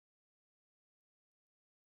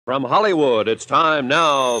From Hollywood, it's time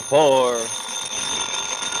now for...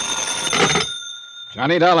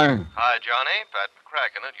 Johnny Dollar. Hi, Johnny. Pat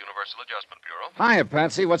McCracken at Universal Adjustment Bureau. Hiya,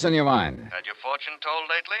 Patsy. What's on your mind? Had your fortune told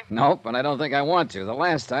lately? Nope, but I don't think I want to. The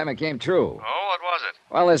last time it came true. Oh, what was it?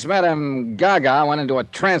 Well, this Madame Gaga went into a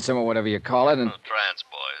transom or whatever you call it, and... Oh, trans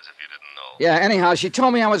boys, if you didn't know. Yeah, anyhow, she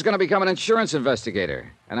told me I was going to become an insurance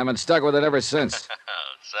investigator, and I've been stuck with it ever since. Sad.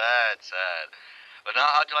 But now,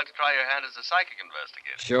 how'd you like to try your hand as a psychic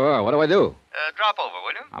investigator? Sure. What do I do? Drop over,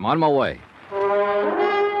 will you? I'm on my way.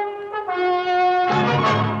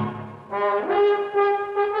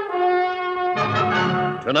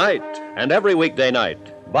 Tonight and every weekday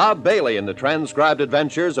night, Bob Bailey in the transcribed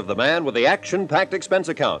adventures of the man with the action-packed expense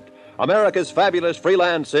account, America's fabulous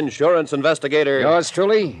freelance insurance investigator. Yours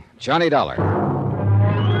truly, Johnny Dollar.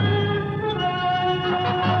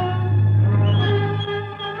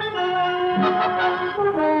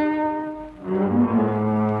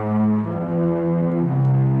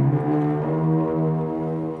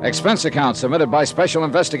 Expense account submitted by Special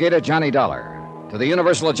Investigator Johnny Dollar to the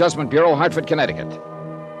Universal Adjustment Bureau, Hartford, Connecticut.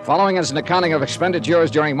 Following is an accounting of expenditures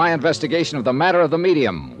during my investigation of the matter of the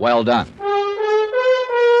medium. Well done.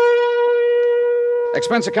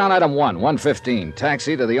 Expense account item 115,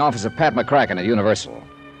 taxi to the office of Pat McCracken at Universal.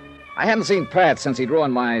 I hadn't seen Pat since he'd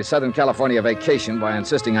ruined my Southern California vacation by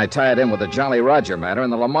insisting I tie it in with the Jolly Roger matter in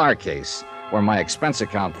the Lamar case, where my expense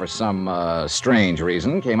account, for some strange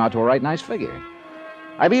reason, came out to a right nice figure.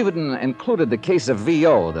 I've even included the case of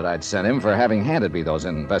VO that I'd sent him for having handed me those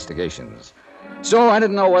investigations. So I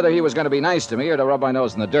didn't know whether he was going to be nice to me or to rub my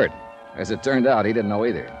nose in the dirt. As it turned out, he didn't know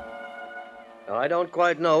either. Now, I don't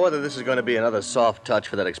quite know whether this is going to be another soft touch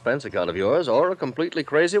for that expense account of yours, or a completely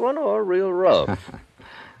crazy one, or real rough.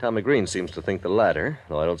 Tommy Green seems to think the latter,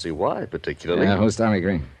 though I don't see why particularly. Yeah, who's Tommy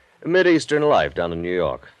Green? Mid-Eastern life down in New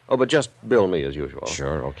York. Oh, but just bill me as usual.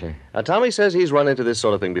 Sure, okay. Now, Tommy says he's run into this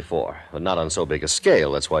sort of thing before, but not on so big a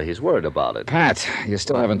scale. That's why he's worried about it. Pat, you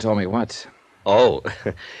still haven't told me what. Oh.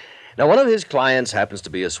 Now, one of his clients happens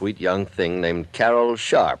to be a sweet young thing named Carol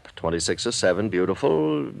Sharp, 26 or 7,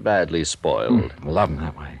 beautiful, badly spoiled. Love him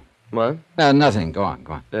that way. What? Nothing. Go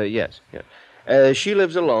on. Yes. She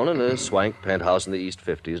lives alone in a swank penthouse in the East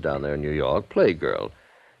 50s down there in New York, playgirl.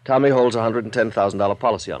 Tommy holds a $110,000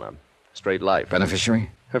 policy on her. Straight life. Beneficiary?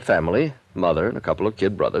 Her family, mother, and a couple of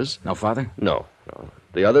kid brothers. No father? No.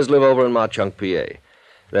 The others live over in Mauchunk, PA.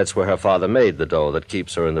 That's where her father made the dough that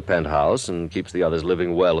keeps her in the penthouse and keeps the others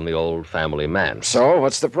living well in the old family manse. So,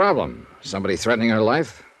 what's the problem? Somebody threatening her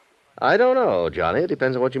life? I don't know, Johnny. It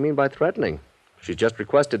depends on what you mean by threatening. She's just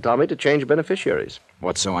requested Tommy to change beneficiaries.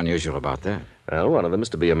 What's so unusual about that? Well, one of them is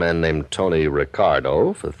to be a man named Tony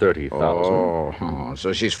Ricardo for $30,000. Oh,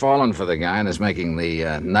 so she's fallen for the guy and is making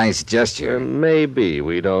the nice gesture. Maybe.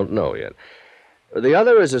 We don't know yet. The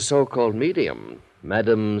other is a so-called medium,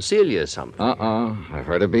 Madame Celia something. I've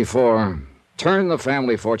heard it before. Turn the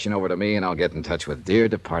family fortune over to me and I'll get in touch with dear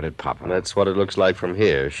departed Papa. That's what it looks like from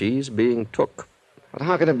here. She's being took. But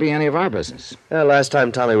how could it be any of our business? Last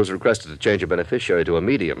time Tommy was requested to change a beneficiary to a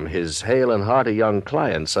medium, his hale and hearty young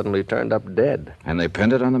client suddenly turned up dead. And they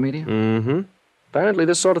pinned it on the medium? Mm-hmm. Apparently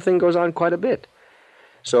this sort of thing goes on quite a bit.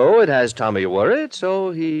 So it has Tommy worried,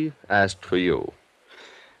 so he asked for you.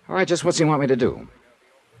 All right, just what's he want me to do?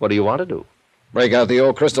 What do you want to do? Break out the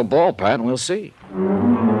old crystal ball, Pat, and we'll see.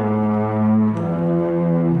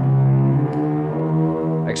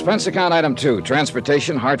 Expense account item 2,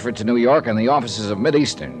 transportation, Hartford to New York, and the offices of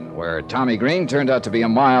Mid-Eastern, where Tommy Green turned out to be a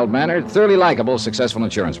mild-mannered, thoroughly likable, successful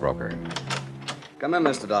insurance broker. Come in,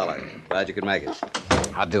 Mr. Dollar. Glad you could make it.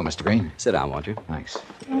 How'd do, Mr. Green? Sit down, won't you? Thanks.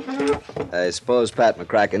 I suppose Pat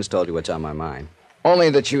McCracken's told you what's on my mind. Only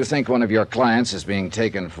that you think one of your clients is being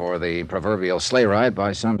taken for the proverbial sleigh ride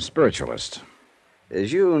by some spiritualist.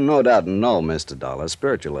 As you no doubt know, Mr. Dollar,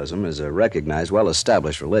 spiritualism is a recognized,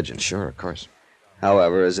 well-established religion. Sure, of course.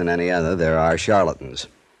 However, as in any other, there are charlatans.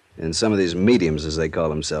 And some of these mediums, as they call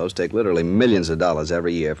themselves, take literally millions of dollars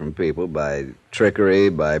every year from people by trickery,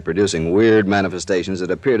 by producing weird manifestations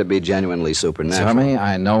that appear to be genuinely supernatural. Tommy,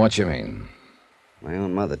 I know what you mean. My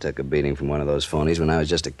own mother took a beating from one of those phonies when I was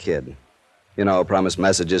just a kid. You know, promised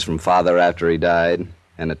messages from father after he died,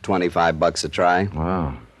 and at $25 a try.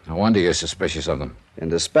 Wow. No wonder you're suspicious of them.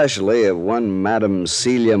 And especially of one Madame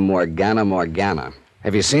Celia Morgana.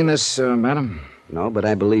 Have you seen this, madam? No, but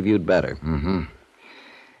I believe you'd better. Mm-hmm.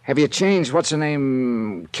 Have you changed, what's her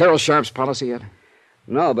name, Carol Sharp's policy yet?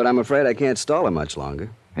 No, but I'm afraid I can't stall her much longer.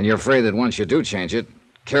 And you're afraid that once you do change it,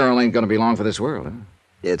 Carol ain't going to be long for this world, huh?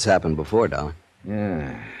 It's happened before, Dollar.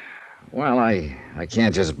 Yeah. Well, I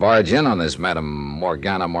can't just barge in on this Madame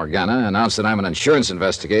Morgana, announce that I'm an insurance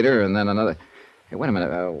investigator, and then another... Hey, wait a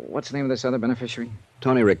minute. What's the name of this other beneficiary?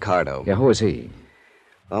 Tony Ricardo. Yeah, who is he?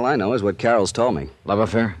 All I know is what Carol's told me. Love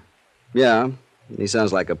affair? Yeah, he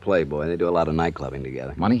sounds like a playboy. They do a lot of nightclubbing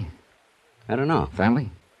together. Money? I don't know.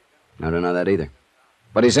 Family? I don't know that either.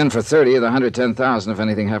 But he's in for 30 of the 110,000 if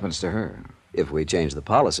anything happens to her. If we change the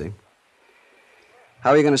policy. How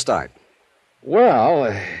are you going to start? Well,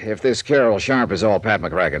 if this Carol Sharp is all Pat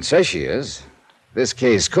McCracken says she is, this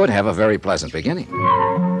case could have a very pleasant beginning.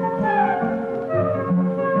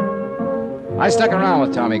 I stuck around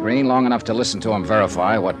with Tommy Green long enough to listen to him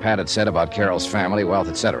verify what Pat had said about Carol's family, wealth,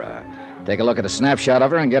 etc. Take a look at a snapshot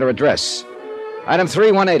of her and get her address. Item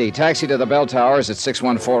 3180, taxi to the Bell Towers at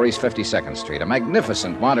 614 East 52nd Street. A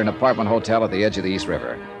magnificent modern apartment hotel at the edge of the East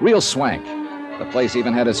River. Real swank. The place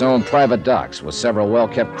even had its own private docks with several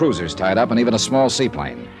well-kept cruisers tied up and even a small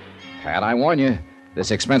seaplane. Pat, I warn you,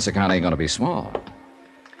 this expense account ain't going to be small.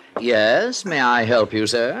 Yes, may I help you,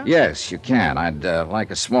 sir? Yes, you can. I'd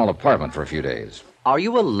like a small apartment for a few days. Are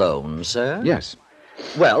you alone, sir? Yes.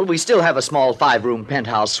 Well, we still have a small 5-room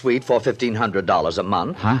penthouse suite for $1,500 a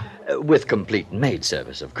month. Huh? With complete maid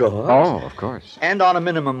service, of course. Oh, of course. And on a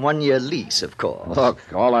minimum 1-year lease, of course. Look,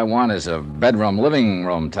 all I want is a bedroom, living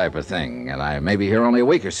room type of thing, and I may be here only a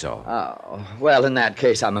week or so. Oh, well, in that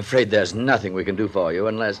case, I'm afraid there's nothing we can do for you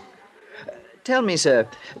unless... Tell me, sir,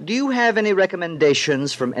 do you have any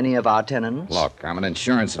recommendations from any of our tenants? Look, I'm an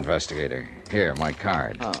insurance investigator. Here, my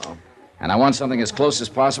card. Oh. And I want something as close as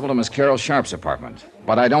possible to Miss Carol Sharp's apartment.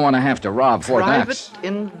 But I don't want to have to rob Fort Knox. Private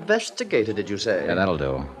investigator, did you say? Yeah, that'll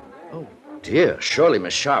do. Oh, dear. Surely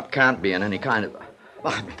Miss Sharp can't be in any kind of...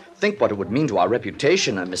 Well, think what it would mean to our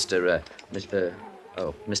reputation, Mr.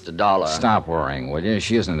 Dollar. Stop worrying, will you?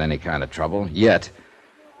 She isn't in any kind of trouble, yet.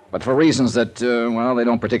 But for reasons that, they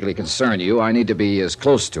don't particularly concern you, I need to be as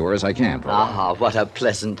close to her as I can. Ah, what a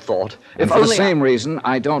pleasant thought. And for the same reason,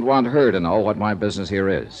 I don't want her to know what my business here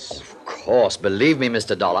is. Of course. Believe me,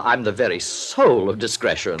 Mr. Dollar, I'm the very soul of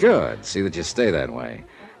discretion. Good. See that you stay that way.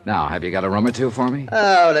 Now, have you got a room or two for me?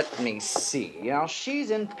 Oh, let me see. Now,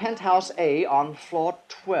 she's in penthouse A on floor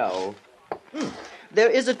 12. There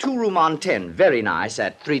is a 2-room on 10, very nice,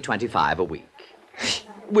 at $325 a week.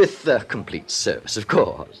 With complete service, of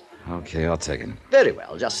course. Okay, I'll take it. Very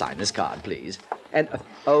well. Just sign this card, please. And,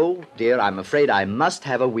 oh, dear, I'm afraid I must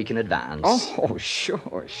have a week in advance. Oh,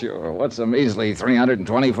 sure. What's a measly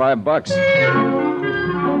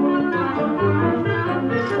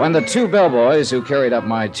 $325? When the 2 bellboys who carried up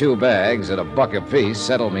my 2 bags at $1 apiece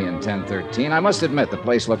settled me in 1013, I must admit the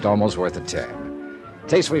place looked almost worth a tab.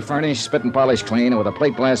 Tastefully furnished, spit and polished clean, and with a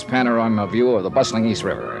plate glass panorama view of the bustling East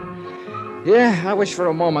River. Yeah, I wish for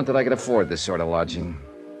a moment that I could afford this sort of lodging.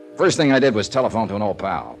 First thing I did was telephone to an old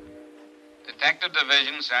pal. Detective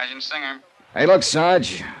Division, Sergeant Singer. Hey, look,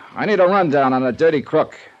 Sarge, I need a rundown on a dirty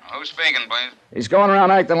crook. Who's speaking, please? He's going around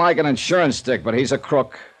acting like an insurance stick, but he's a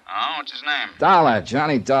crook. Oh, what's his name? Dollar,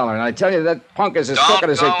 Johnny Dollar. And I tell you, that punk is as crooked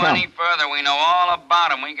as they Don't go come. any further. We know all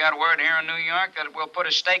about him. We got word here in New York that we'll put a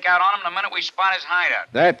stakeout on him the minute we spot his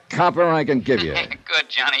hideout. That copper I can give you. Good,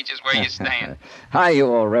 Johnny. Just where you staying? Hi, you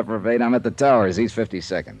old reprobate. I'm at the Towers, East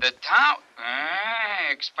 52nd. The tower?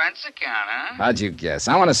 Expense account, huh? How'd you guess?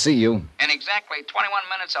 I want to see you. In exactly 21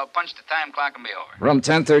 minutes, I'll punch the time clock and be over. Room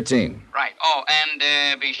 1013. Right. Oh, and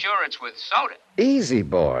be sure it's with soda. Easy,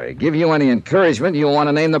 boy. Give you any encouragement, you'll want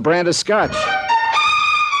to name the brand of scotch.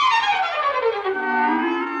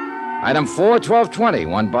 Item 4, 1220.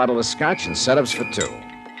 1 bottle of scotch and setups for 2.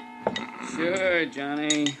 Sure,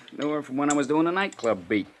 Johnny. Knew her from when I was doing a nightclub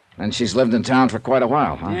beat. And she's lived in town for quite a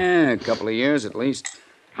while, huh? Yeah, a couple of years at least.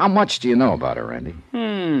 How much do you know about her, Randy?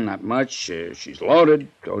 Not much. She's loaded.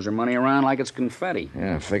 Throws her money around like it's confetti.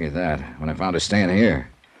 Yeah, I figured that when I found her staying here.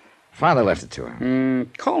 Father left it to her.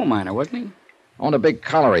 Coal miner, wasn't he? Owned a big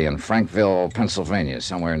colliery in Frankville, Pennsylvania,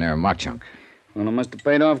 somewhere near Mockchunk. Well, it must have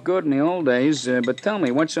paid off good in the old days. But tell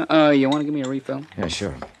me, what's... you want to give me a refill? Yeah,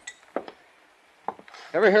 sure.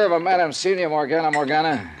 Ever hear of a Madame Celia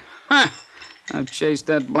Morgana? Ha! I've chased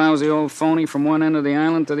that blousy old phony from one end of the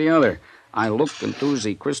island to the other. I look into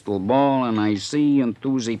the crystal ball, and I see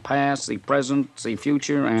into the past, the present, the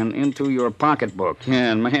future, and into your pocketbook.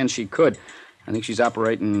 Yeah, and man, she could. I think she's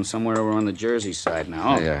operating somewhere over on the Jersey side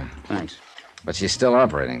now. Oh, yeah. Thanks. But she's still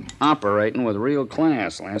operating. Operating with real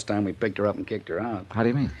class. Last time we picked her up and kicked her out. How do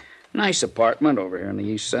you mean? Nice apartment over here on the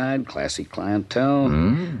east side. Classy clientele.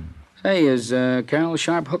 Hey, is Carol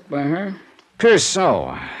Sharp hooked by her? Appears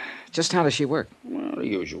so. Just how does she work? Well, the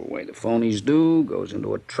usual way the phonies do. Goes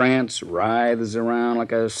into a trance, writhes around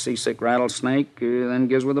like a seasick rattlesnake, then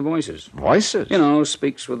gives with the voices. Voices? You know,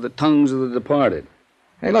 speaks with the tongues of the departed.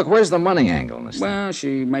 Hey, look, where's the money angle in this thing? Well,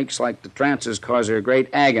 she makes like the trances cause her great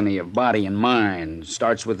agony of body and mind.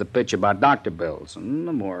 Starts with the pitch about doctor bills. And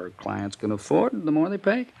the more clients can afford, the more they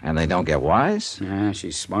pay. And they don't get wise? Yeah,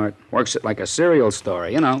 she's smart. Works it like a serial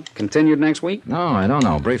story. Continued next week? No, I don't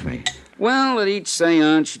know. Brief me. Well, at each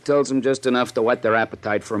seance, she tells them just enough to whet their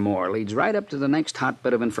appetite for more. Leads right up to the next hot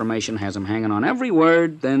bit of information, has them hanging on every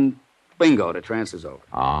word, then bingo, the trance is over.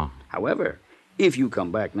 Oh. However, if you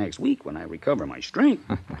come back next week when I recover my strength,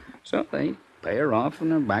 so they pay her off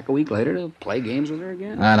and they're back a week later to play games with her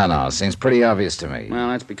again. I don't know. It seems pretty obvious to me. Well,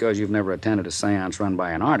 that's because you've never attended a seance run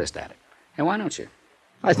by an artist at it. Hey, why don't you?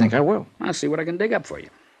 I think I will. I'll see what I can dig up for you.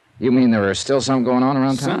 You mean there are still some going on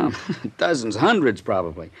around town? Some. Dozens, hundreds,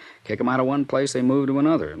 probably. Kick them out of one place, they move to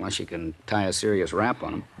another, unless you can tie a serious rap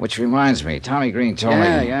on them. Which reminds me, Tommy Green told me...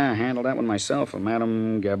 Yeah, handled that one myself, of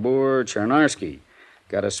Madame Gabor Chernarsky.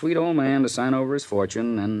 Got a sweet old man to sign over his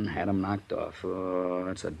fortune, and had him knocked off. Oh,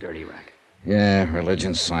 that's a dirty racket. Yeah,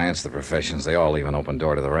 religion, science, the professions, they all leave an open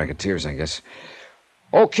door to the racketeers, I guess.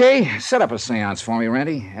 Okay, set up a seance for me,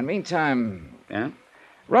 Randy. And meantime... Yeah?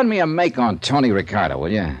 Run me a make on Tony Ricardo,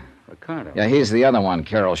 will you? Ricardo? Yeah, he's the other one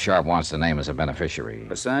Carol Sharp wants to name as a beneficiary.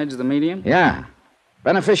 Besides the medium? Yeah.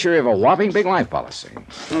 Beneficiary of a whopping big life policy.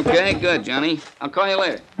 Okay, good, Johnny. I'll call you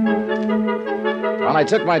later. While I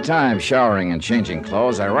took my time showering and changing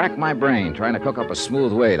clothes, I racked my brain trying to cook up a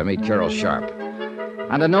smooth way to meet Carol Sharp.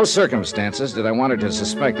 Under no circumstances did I want her to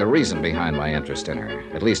suspect the reason behind my interest in her,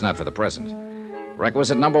 at least not for the present.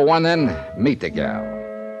 Requisite number one, then, meet the gal.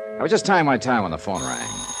 I was just tying my tie when the phone rang.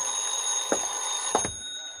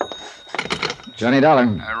 Johnny Dollar.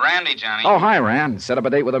 Randy, Johnny. Oh, hi, Rand. Set up a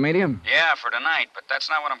date with a medium? Yeah, for tonight, but that's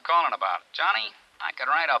not what I'm calling about. Johnny, I could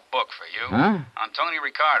write a book for you. Huh? On Tony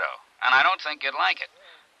Ricardo, and I don't think you'd like it.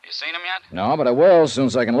 You seen him yet? No, but I will as soon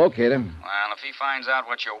as I can locate him. Well, if he finds out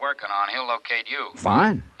what you're working on, he'll locate you.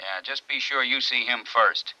 Fine. Yeah, just be sure you see him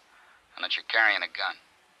first, and that you're carrying a gun.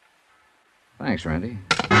 Thanks, Randy.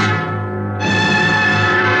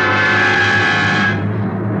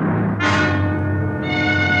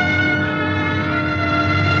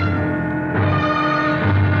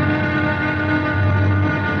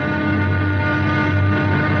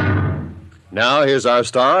 Now, here's our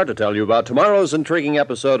star to tell you about tomorrow's intriguing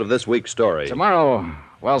episode of this week's story. Tomorrow,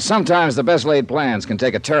 well, sometimes the best laid plans can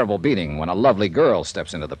take a terrible beating when a lovely girl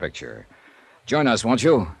steps into the picture. Join us, won't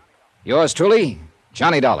you? Yours truly,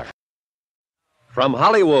 Johnny Dollar. From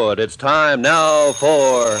Hollywood, it's time now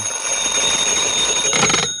for...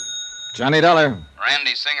 Johnny Dollar.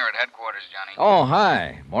 Randy Singer at headquarters, Johnny. Oh,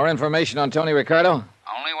 hi. More information on Tony Ricardo?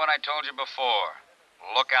 Only what I told you before.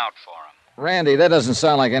 Look out for him. Randy, that doesn't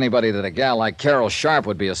sound like anybody that a gal like Carol Sharp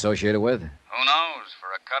would be associated with. Who knows? For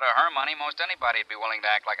a cut of her money, most anybody'd be willing to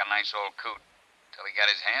act like a nice old coot. Till he got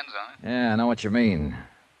his hands on it. Yeah, I know what you mean.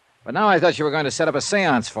 But now I thought you were going to set up a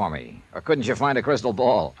seance for me. Or couldn't you find a crystal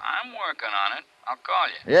ball? I'm working on it. I'll call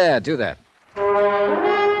you. Yeah, do that.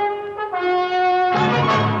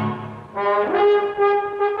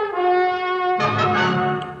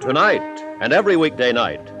 Tonight, and every weekday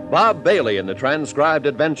night, Bob Bailey in the transcribed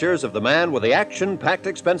adventures of the man with the action-packed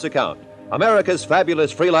expense account, America's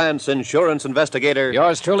fabulous freelance insurance investigator.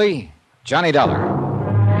 Yours truly, Johnny Dollar.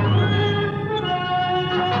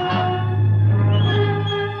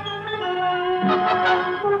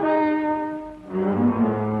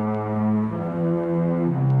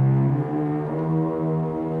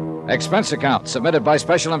 Expense account submitted by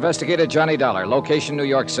Special Investigator Johnny Dollar, location New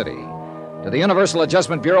York City, to the Universal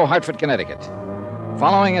Adjustment Bureau, Hartford, Connecticut.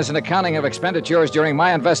 Following is an accounting of expenditures during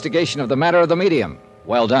my investigation of the matter of the medium.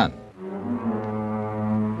 Well done.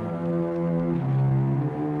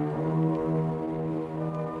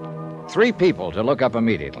 Three people to look up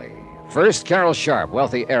immediately. First, Carol Sharp,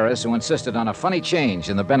 wealthy heiress who insisted on a funny change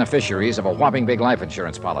in the beneficiaries of a whopping big life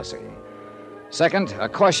insurance policy. Second, a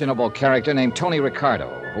questionable character named Tony Ricardo,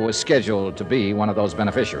 who was scheduled to be one of those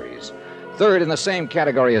beneficiaries. Third, in the same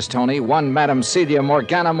category as Tony, one Madame Celia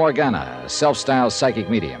Morgana, a self-styled psychic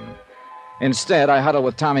medium. Instead, I huddled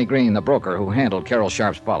with Tommy Green, the broker who handled Carol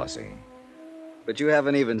Sharp's policy. But you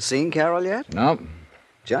haven't even seen Carol yet? Nope.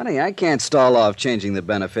 Johnny, I can't stall off changing the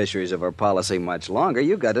beneficiaries of her policy much longer.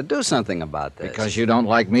 You've got to do something about this. Because you don't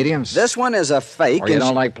like mediums? This one is a fake. Or you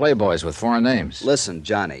don't like playboys with foreign names? Listen,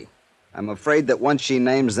 Johnny, I'm afraid that once she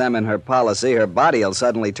names them in her policy, her body will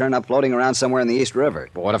suddenly turn up floating around somewhere in the East River.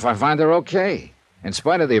 But what if I find they're okay? In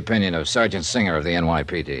spite of the opinion of Sergeant Singer of the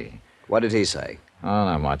NYPD. What did he say? Oh,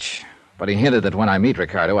 not much. But he hinted that when I meet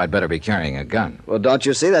Ricardo, I'd better be carrying a gun. Well, don't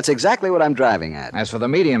you see? That's exactly what I'm driving at. As for the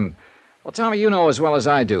medium, Well, Tommy, you know as well as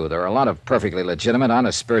I do, there are a lot of perfectly legitimate,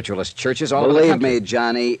 honest spiritualist churches all over the Believe country. me,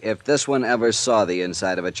 Johnny, if this one ever saw the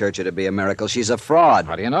inside of a church, it'd be a miracle. She's a fraud.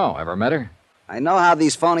 How do you know? Ever met her? I know how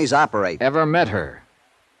these phonies operate. Ever met her?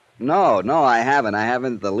 No, I haven't. I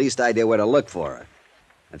haven't the least idea where to look for her.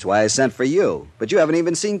 That's why I sent for you. But you haven't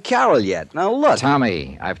even seen Carol yet. Now, look.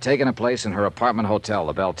 Tommy, I've taken a place in her apartment hotel,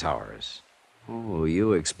 the Bell Towers. Oh,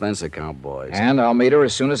 you expense account boys. And I'll meet her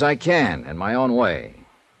as soon as I can, in my own way.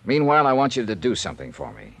 Meanwhile, I want you to do something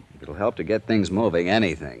for me. It'll help to get things moving,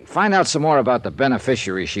 anything. Find out some more about the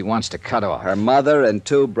beneficiary she wants to cut off. Her mother and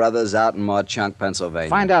 2 brothers out in Mauchunk, Pennsylvania.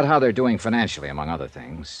 Find out how they're doing financially, among other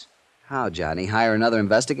things. How, Johnny? Hire another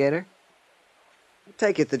investigator?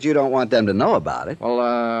 Take it that you don't want them to know about it. Well,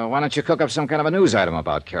 why don't you cook up some kind of a news item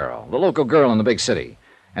about Carol, the local girl in the big city,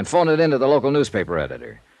 and phone it into the local newspaper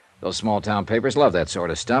editor. Those small-town papers love that sort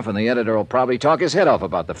of stuff, and the editor will probably talk his head off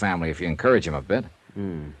about the family if you encourage him a bit.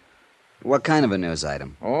 What kind of a news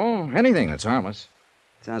item? Oh, anything that's harmless.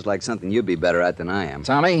 Sounds like something you'd be better at than I am.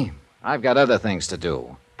 Tommy, I've got other things to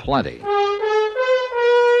do. Plenty.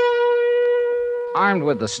 Armed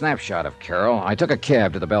with the snapshot of Carol, I took a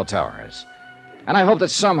cab to the Bell Towers. And I hoped that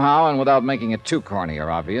somehow, and without making it too corny or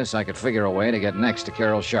obvious, I could figure a way to get next to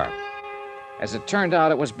Carol Sharp. As it turned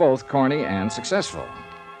out, it was both corny and successful.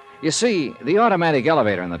 You see, the automatic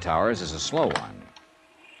elevator in the towers is a slow one.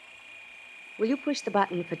 Will you push the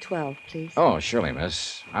button for 12, please? Oh, surely,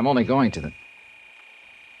 miss. I'm only going to the...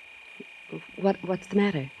 What's the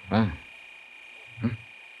matter?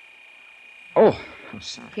 Oh, I'm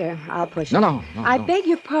sorry. Here, I'll push No, it. no. I beg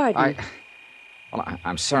your pardon.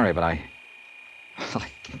 I'm sorry, but I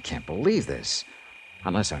can't believe this.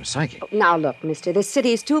 Unless I'm psychic. Now, look, mister, this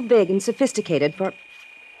city is too big and sophisticated for...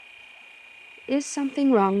 Is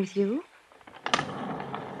something wrong with you?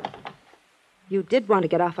 You did want to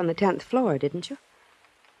get off on the 10th floor, didn't you?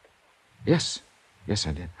 Yes,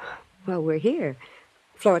 I did. Well, we're here.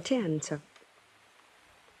 Floor 10, so...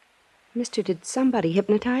 Mister, did somebody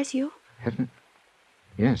hypnotize you?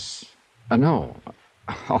 Yes. No.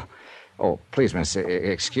 Oh, please, miss,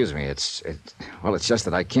 excuse me. It's just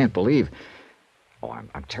that I can't believe... Oh,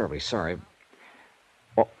 I'm terribly sorry.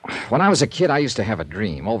 Well, when I was a kid, I used to have a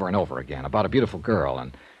dream over and over again about a beautiful girl,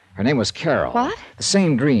 and her name was Carol. What? The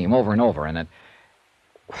same dream over and over, and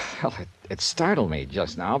it startled me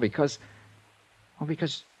just now because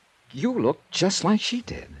you look just like she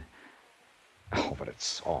did. Oh, but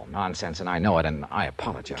it's all nonsense, and I know it, and I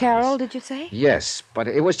apologize. Carol, did you say? Yes, but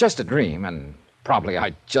it was just a dream, and probably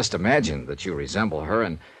I just imagined that you resemble her,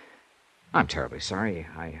 and I'm terribly sorry.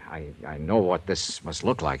 I know what this must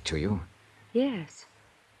look like to you. Yes.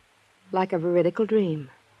 Like a veridical dream.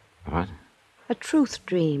 What? A truth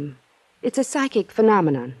dream. It's a psychic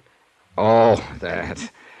phenomenon. Oh,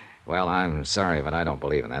 that. Well, I'm sorry, but I don't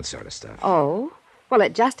believe in that sort of stuff. Oh? Well,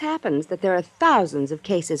 it just happens that there are thousands of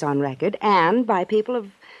cases on record, and by people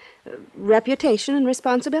of reputation and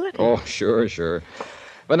responsibility. Oh, sure.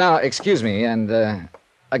 But now, excuse me, and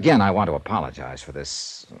again, I want to apologize for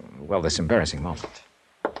this embarrassing moment.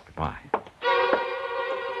 Goodbye.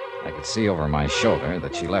 I could see over my shoulder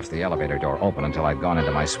that she left the elevator door open until I'd gone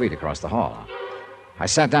into my suite across the hall. I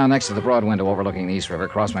sat down next to the broad window overlooking the East River,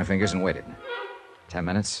 crossed my fingers, and waited. 10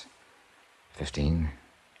 minutes. 15.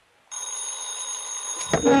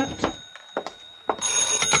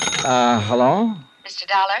 Hello? Mr.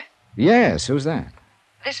 Dollar, Yes, who's that?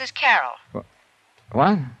 this is Carol,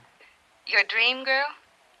 What? your dream girl.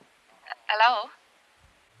 Hello?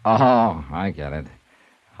 Oh, I get it.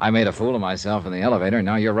 I made a fool of myself in the elevator, and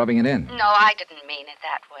now you're rubbing it in. No, I didn't mean it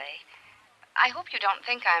that way. I hope you don't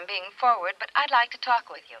think I'm being forward, but I'd like to talk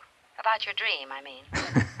with you. About your dream, I mean.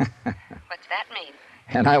 What's that mean?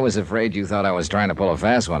 And I was afraid you thought I was trying to pull a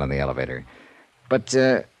fast one in the elevator. But,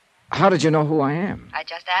 how did you know who I am? I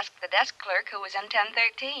just asked the desk clerk who was in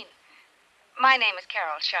 1013. My name is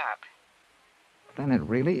Carol Sharp. Then it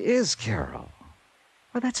really is Carol.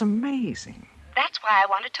 Well, that's amazing. That's why I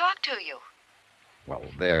want to talk to you. Well,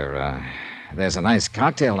 there's a nice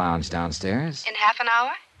cocktail lounge downstairs. In half an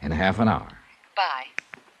hour? In half an hour. Bye.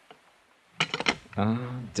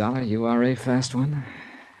 Dollar, you are a fast one.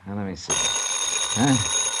 Now, let me see.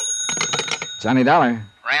 Johnny Dollar.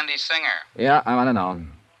 Randy Singer. Yeah, I want to know.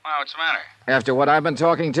 Well, what's the matter? After what I've been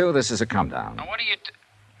talking to, this is a come down. Now, what are you...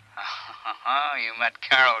 Oh, you met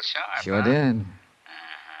Carol Sharp, Sure huh? did.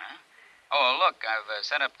 Uh-huh. Oh, look, I've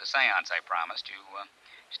set up the seance I promised. You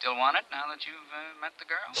still want it now that you've met the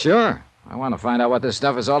girl? Sure. I want to find out what this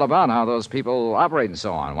stuff is all about, how those people operate and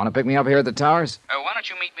so on. Want to pick me up here at the towers? Why don't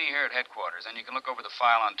you meet me here at headquarters, and you can look over the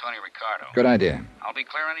file on Tony Ricardo. Good idea. I'll be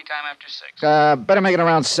clear any time after 6. Better make it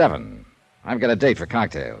around 7. I've got a date for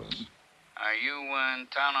cocktails. Are you in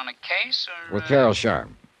town on a case, or... With Carol Sharp.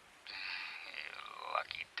 You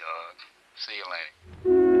lucky dog. See you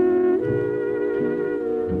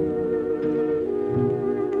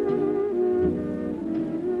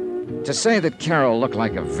later. To say that Carol looked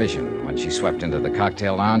like a vision when she swept into the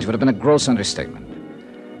cocktail lounge would have been a gross understatement.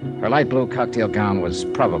 Her light blue cocktail gown was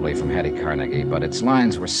probably from Hattie Carnegie, but its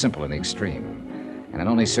lines were simple in the extreme, and it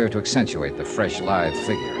only served to accentuate the fresh, lithe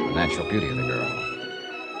figure and the natural beauty of the girl.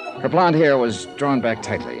 Her blonde hair was drawn back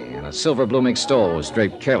tightly, and a silver blooming stole was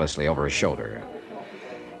draped carelessly over her shoulder.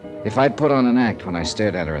 If I'd put on an act when I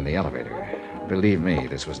stared at her in the elevator, believe me,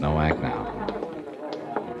 this was no act now.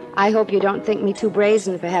 I hope you don't think me too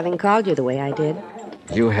brazen for having called you the way I did.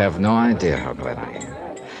 You have no idea how glad I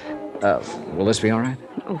am. Will this be all right?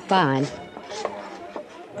 Oh, fine.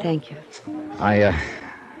 Thank you. I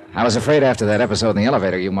was afraid after that episode in the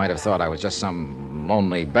elevator you might have thought I was just some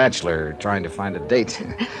lonely bachelor trying to find a date.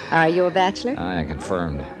 Are you a bachelor? I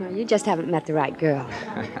confirmed. Well, you just haven't met the right girl.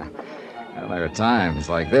 Well, there are times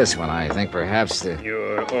like this when I think perhaps the...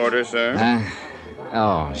 Your order, sir?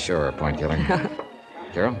 Oh, sure, point killer.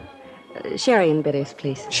 Carol? Sherry and bitters,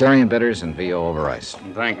 please. Sherry and bitters and VO over ice.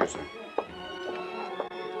 Thank you, sir.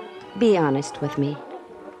 Be honest with me.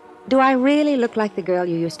 Do I really look like the girl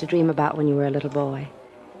you used to dream about when you were a little boy?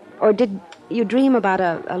 Or did you dream about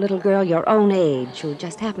a little girl your own age who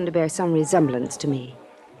just happened to bear some resemblance to me?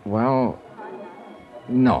 Well,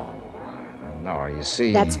 no. No, you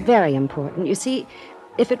see... That's very important. You see,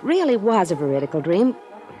 if it really was a veridical dream,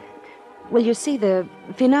 well, you see, the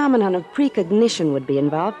phenomenon of precognition would be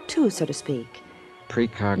involved, too, so to speak.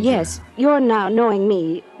 Precognition? Yes, you're now knowing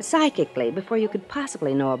me psychically before you could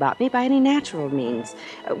possibly know about me by any natural means.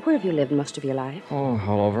 Where have you lived most of your life? Oh,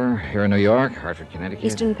 all over. Here in New York, Hartford, Connecticut.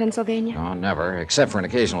 Eastern Pennsylvania? Oh, never, except for an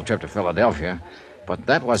occasional trip to Philadelphia. But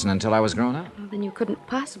that wasn't until I was grown up. Well, then you couldn't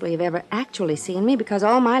possibly have ever actually seen me, because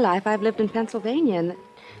all my life I've lived in Pennsylvania, in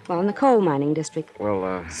the coal mining district.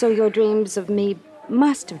 Well, So your dreams of me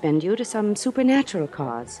must have been due to some supernatural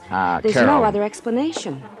cause. There's Carol. no other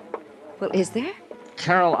explanation. Well, is there?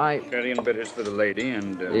 Carol, Sherry and bitters for the lady,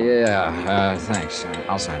 and... Yeah, thanks.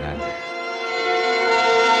 I'll sign that.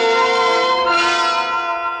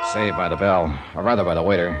 Saved by the bell, or rather by the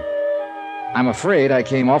waiter. I'm afraid I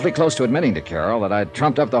came awfully close to admitting to Carol that I'd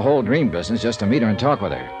trumped up the whole dream business just to meet her and talk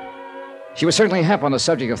with her. She was certainly hep on the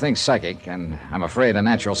subject of things psychic, and I'm afraid a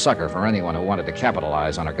natural sucker for anyone who wanted to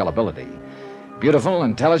capitalize on her gullibility. Beautiful,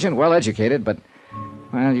 intelligent, well-educated, but,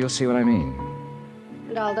 well, you'll see what I mean.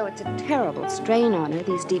 And although it's a terrible strain on her,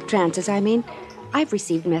 these deep trances, I've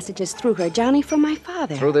received messages through her, Johnny, from my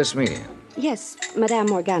father. Through this medium? Yes, Madame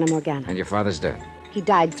Morgana. And your father's dead? He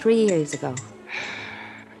died 3 years ago.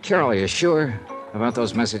 Carol, are you sure about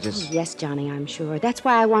those messages? Oh, yes, Johnny, I'm sure. That's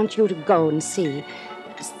why I want you to go and see.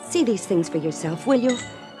 See these things for yourself, will you?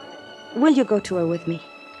 Will you go to her with me?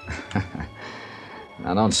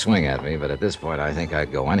 Now, don't swing at me, but at this point, I think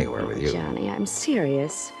I'd go anywhere with you. Johnny, I'm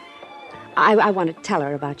serious. I want to tell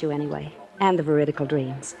her about you anyway, and the veridical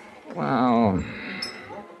dreams. Well,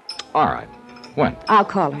 all right. When? I'll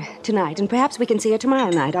call her tonight, and perhaps we can see her tomorrow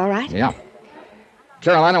night, all right? Yeah.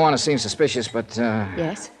 Carol, I don't want to seem suspicious, but,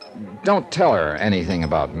 Yes? don't tell her anything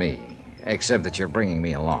about me, except that you're bringing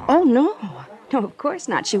me along. Oh, no. No, of course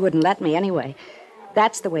not. She wouldn't let me anyway.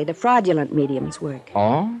 That's the way the fraudulent mediums work.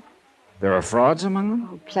 Oh? There are frauds among them?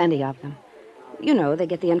 Oh, plenty of them. You know, they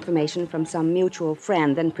get the information from some mutual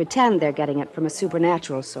friend, then pretend they're getting it from a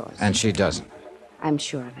supernatural source. And she doesn't. I'm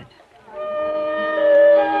sure of it.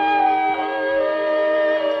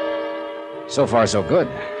 So far, so good.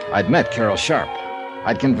 I'd met Carol Sharp.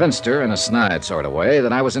 I'd convinced her in a snide sort of way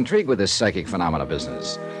that I was intrigued with this psychic phenomena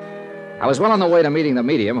business. I was well on the way to meeting the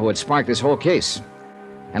medium who had sparked this whole case.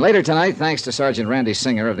 And later tonight, thanks to Sergeant Randy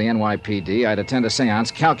Singer of the NYPD, I'd attend a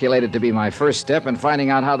seance calculated to be my first step in finding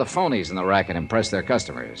out how the phonies in the racket impress their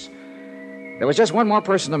customers. There was just one more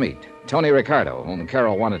person to meet, Tony Ricardo, whom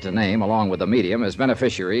Carol wanted to name, along with the medium, as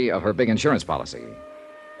beneficiary of her big insurance policy.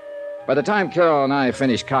 By the time Carol and I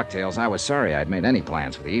finished cocktails, I was sorry I'd made any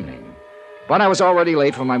plans for the evening. But I was already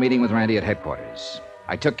late for my meeting with Randy at headquarters.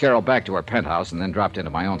 I took Carol back to her penthouse and then dropped into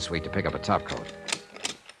my own suite to pick up a topcoat.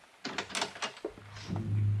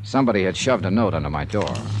 Somebody had shoved a note under my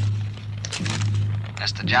door.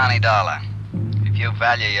 Mr. Johnny Dollar, if you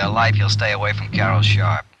value your life, you'll stay away from Carol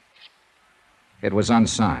Sharp. It was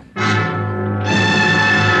unsigned.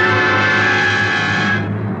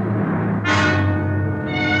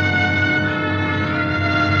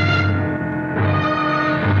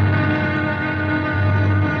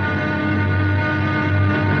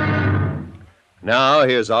 Now,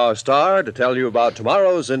 here's our star to tell you about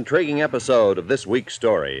tomorrow's intriguing episode of this week's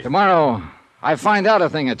story. Tomorrow, I find out a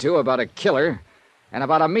thing or two about a killer and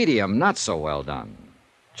about a medium not so well done.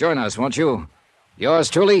 Join us, won't you? Yours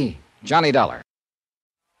truly, Johnny Dollar.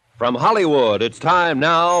 From Hollywood, it's time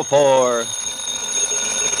now for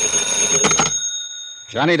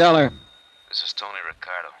Johnny Dollar. This is Tony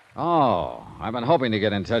Ricardo. Oh, I've been hoping to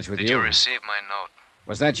get in touch with Did you receive my note?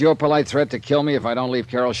 Was that your polite threat to kill me if I don't leave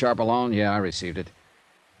Carol Sharp alone? Yeah, I received it.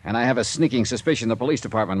 And I have a sneaking suspicion the police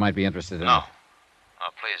department might be interested in it. No. Oh,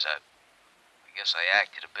 please, I guess I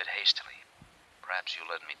acted a bit hastily. Perhaps you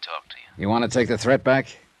let me talk to you. You want to take the threat back?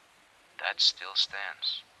 That still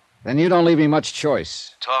stands. Then you don't leave me much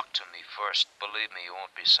choice. Talk to me first. Believe me, you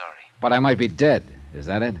won't be sorry. But I might be dead. Is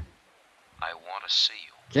that it? I want to see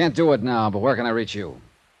you. Can't do it now, but where can I reach you?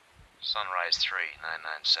 Sunrise 3,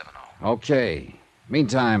 9970. Okay.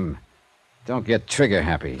 Meantime, don't get trigger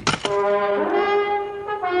happy.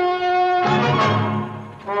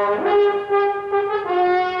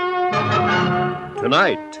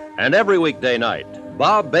 Tonight and every weekday night,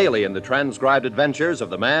 Bob Bailey in the transcribed adventures of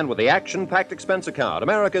the man with the action-packed expense account,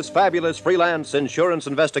 America's fabulous freelance insurance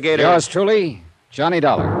investigator. Yours truly, Johnny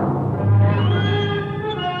Dollar.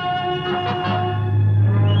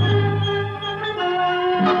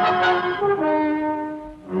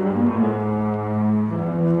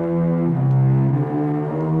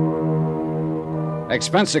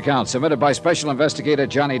 Expense account submitted by Special Investigator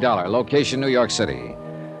Johnny Dollar, location New York City,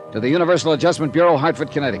 to the Universal Adjustment Bureau, Hartford,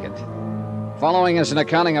 Connecticut. Following is an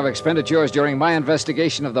accounting of expenditures during my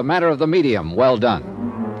investigation of the matter of the medium. Well done.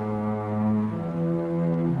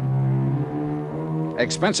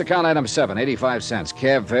 Expense account item 7, 85 cents.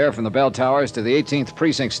 Cab fare from the Bell Towers to the 18th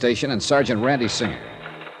Precinct Station and Sergeant Randy Singer.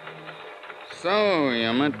 So,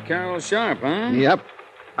 you met Carol Sharp, huh? Yep.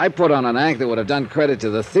 I put on an act that would have done credit to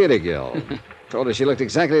the Theater Guild. Told her she looked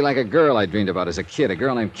exactly like a girl I dreamed about as a kid, a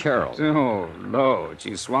girl named Carol. Oh, no.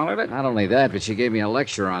 She swallowed it? Not only that, but she gave me a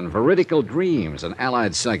lecture on veridical dreams and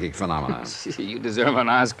allied psychic phenomena. You deserve an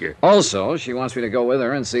Oscar. Also, she wants me to go with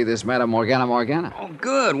her and see this Madame Morgana. Oh,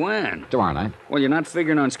 good. When? Tomorrow night. Well, you're not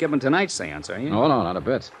figuring on skipping tonight's seance, are you? No, not a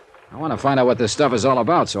bit. I want to find out what this stuff is all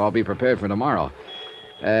about, so I'll be prepared for tomorrow.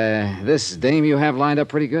 This dame you have lined up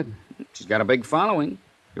pretty good? She's got a big following.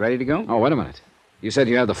 You ready to go? Oh, wait a minute. You said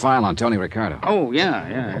you had the file on Tony Ricardo. Oh, yeah,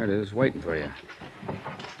 here it is, waiting for you.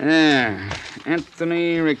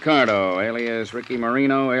 Anthony Ricardo, alias Ricky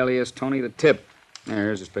Marino, alias Tony the Tip.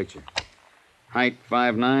 Here's his picture. Height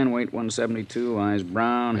 5'9", weight 172, eyes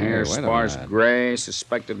brown, hair sparse gray,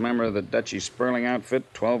 suspected member of the Dutchy Sperling outfit,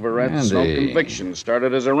 12 arrests, no convictions,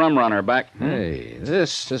 started as a rum runner back. Hey, is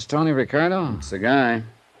this Tony Ricardo? It's the guy.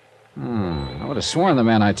 I would have sworn the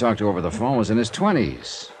man I talked to over the phone was in his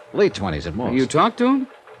 20s. Late 20s at most. You talked to him?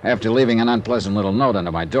 After leaving an unpleasant little note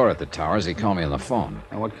under my door at the Towers, he called me on the phone.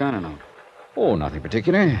 And what kind of note? Oh, nothing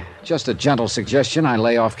particular. Just a gentle suggestion I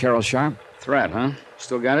lay off Carol Sharp. Threat, huh?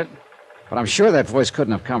 Still got it? But I'm sure that voice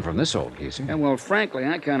couldn't have come from this old geezer. Yeah, well, frankly,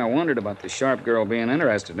 I kind of wondered about the Sharp girl being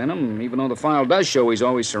interested in him, even though the file does show he's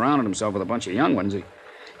always surrounded himself with a bunch of young ones.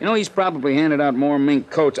 He's probably handed out more mink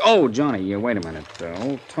coats. Oh, Johnny, wait a minute.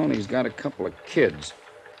 Old Tony's got a couple of kids.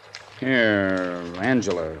 Here,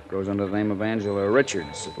 Angela goes under the name of Angela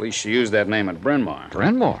Richards. At least she used that name at Bryn Mawr.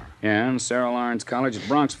 Bryn Mawr? Yeah, and Sarah Lawrence College at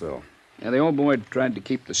Bronxville. Yeah, the old boy tried to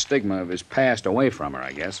keep the stigma of his past away from her,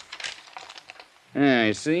 I guess. Yeah,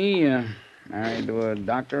 you see, married to a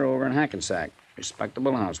doctor over in Hackensack.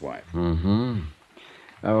 Respectable housewife. Mm-hmm.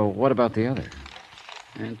 What about the other?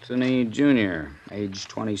 Anthony Jr., age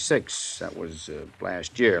 26. That was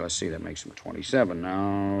last year. Let's see, that makes him 27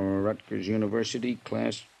 now. Rutgers University,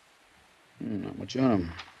 class... Not much on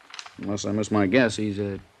him. Unless I miss my guess, he's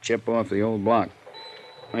a chip off the old block.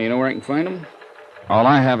 Well, you know where I can find him? All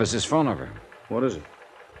I have is his phone number. What is it?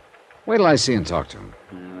 Wait till I see and talk to him.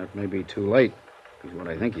 That may be too late. He's what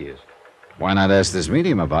I think he is. Why not ask this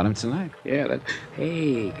medium about him tonight? Yeah, that...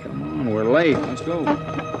 Hey, come on, we're late. Let's go.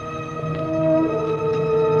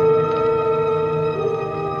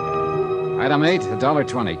 Item 8,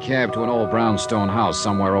 $1.20, cab to an old brownstone house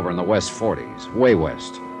somewhere over in the West 40s, way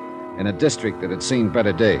west, in a district that had seen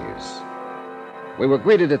better days. We were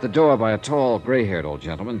greeted at the door by a tall, gray-haired old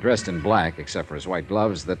gentleman dressed in black, except for his white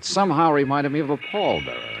gloves, that somehow reminded me of a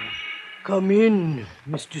pallbearer. Come in,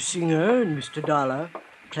 Mr. Singer and Mr. Dollar.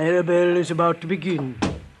 Clarabelle is about to begin.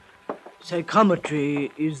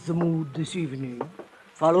 Psychometry is the mood this evening.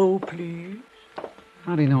 Follow, please.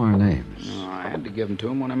 How do you know our names? Oh, I had to give them to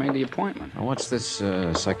him when I made the appointment. Now, what's this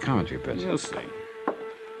psychometry bit? You'll see.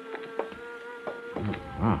 Oh,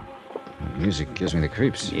 wow. The music gives me the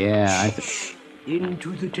creeps. Yeah, Shh.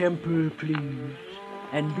 Into the temple, please.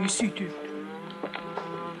 And be seated.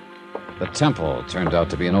 The temple turned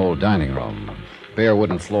out to be an old dining room. Bare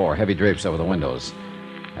wooden floor, heavy drapes over the windows.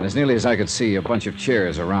 And as nearly as I could see, a bunch of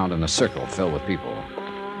chairs around in a circle filled with people.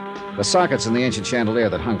 The sockets in the ancient chandelier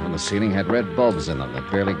that hung from the ceiling had red bulbs in them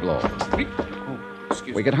that barely glowed.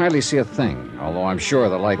 We could hardly see a thing, although I'm sure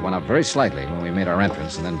the light went up very slightly when we made our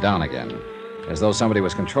entrance and then down again, as though somebody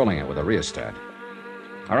was controlling it with a rheostat.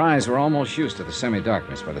 Our eyes were almost used to the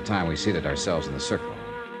semi-darkness by the time we seated ourselves in the circle.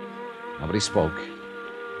 Nobody spoke,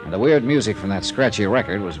 and the weird music from that scratchy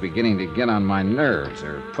record was beginning to get on my nerves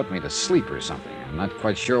or put me to sleep or something. I'm not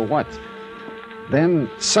quite sure what. Then,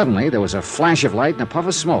 suddenly, there was a flash of light and a puff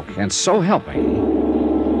of smoke, and so helping...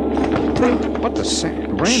 What the...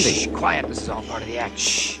 Randy! Shh, quiet. This is all part of the act.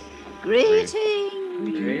 Shh.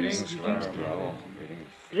 Greetings.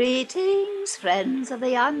 Greetings, friends of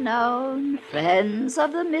the unknown, friends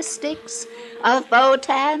of the mystics, of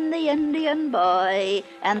Botan the Indian boy,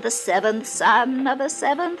 and the seventh son of the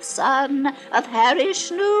seventh son of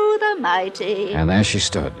Harishnu the mighty. And there she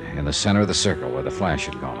stood, in the center of the circle where the flash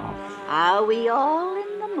had gone off. Are we all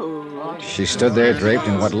in the mood? She stood there draped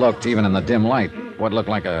in what looked, even in the dim light, what looked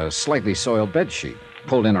like a slightly soiled bedsheet,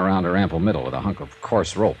 pulled in around her ample middle with a hunk of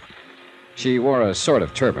coarse rope. She wore a sort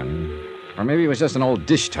of turban, or maybe it was just an old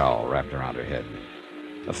dish towel wrapped around her head.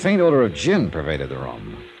 A faint odor of gin pervaded the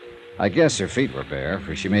room. I guess her feet were bare,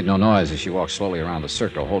 for she made no noise as she walked slowly around the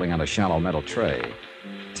circle, holding on a shallow metal tray.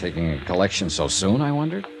 Taking a collection so soon, I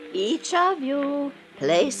wondered? Each of you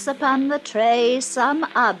place upon the tray some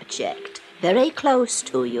object very close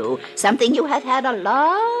to you, something you have had a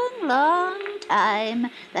long time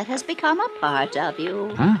that has become a part of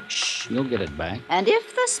you. Huh? Shh, you'll get it back. And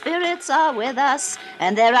if the spirits are with us,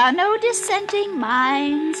 and there are no dissenting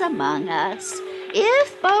minds among us,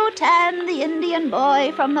 if Botan, the Indian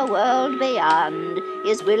boy from the world beyond,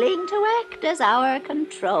 is willing to act as our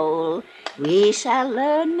control, we shall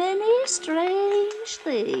learn many strange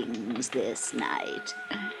things this night.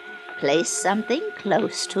 Place something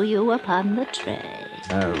close to you upon the tray.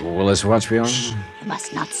 Will this watch be on? You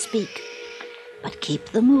must not speak, but keep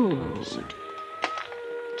the mood.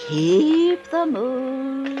 Keep the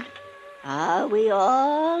mood. Are we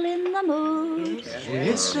all in the mood?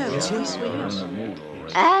 Yes.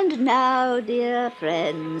 And now, dear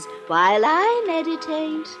friends, while I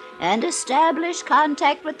meditate and establish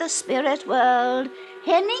contact with the spirit world,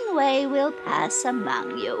 Hemingway will pass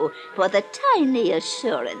among you for the tiny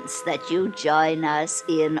assurance that you join us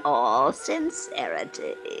in all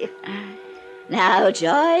sincerity. Now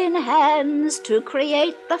join hands to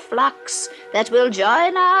create the flux that will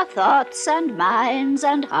join our thoughts and minds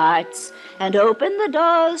and hearts and open the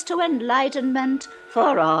doors to enlightenment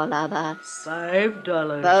for all of us. $5.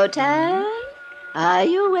 Botan, are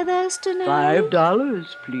you with us tonight?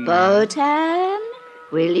 $5, please. Botan,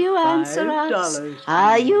 will you answer us? $5,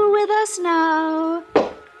 Are you with us now?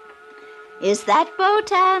 Is that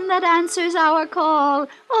Botan that answers our call,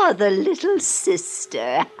 or the little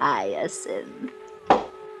sister Hyacinth?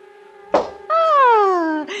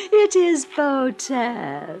 Ah, it is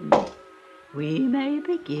Botan. We may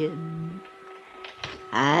begin.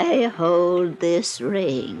 I hold this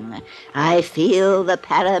ring. I feel the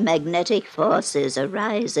paramagnetic forces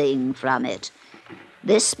arising from it.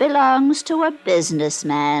 This belongs to a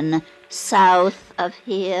businessman south of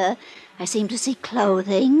here. I seem to see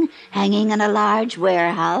clothing hanging in a large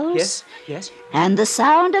warehouse. Yes. And the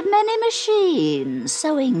sound of many machines,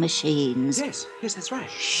 sewing machines. Yes, that's right.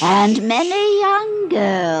 And many young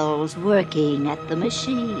girls working at the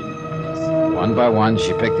machines. One by one,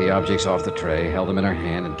 she picked the objects off the tray, held them in her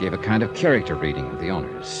hand, and gave a kind of character reading of the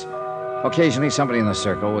owners. Occasionally, somebody in the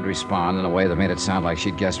circle would respond in a way that made it sound like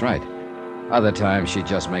she'd guessed right. Other times, she'd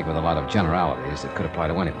just make with a lot of generalities that could apply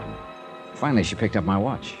to anyone. Finally, she picked up my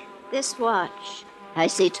watch. This watch. I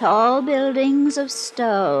see tall buildings of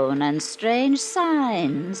stone and strange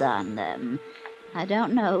signs on them. I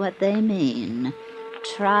don't know what they mean.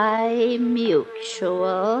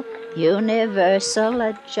 Tri-mutual, universal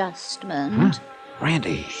adjustment. Huh?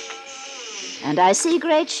 Randy. And I see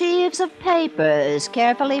great sheaves of papers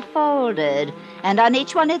carefully folded, and on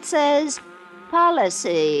each one it says,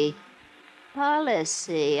 policy.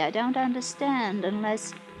 Policy. I don't understand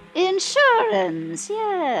unless... Insurance,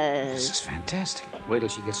 yes. This is fantastic. Wait till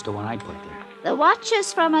she gets to what I put there. The watch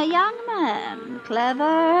is from a young man,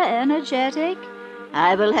 clever, energetic.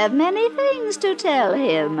 I will have many things to tell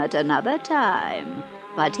him at another time,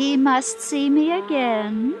 but he must see me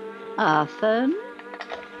again, often.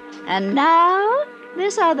 And now,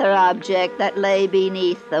 this other object that lay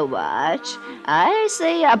beneath the watch. I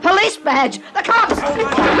see a police badge. The cops!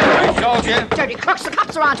 Soldier! Dirty crooks, the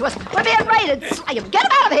cops are onto us. We're being raided. Slay 'em. Get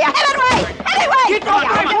 'em out of here. Hemingway! Hemingway! Get on,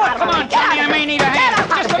 Come on, come on. get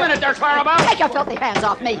there, Clarabelle? Take your filthy hands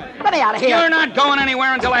off me. Let me out of here. You're not going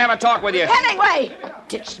anywhere until I have a talk with you. Hemingway!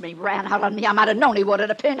 Ditched me, ran out on me. I might have known he would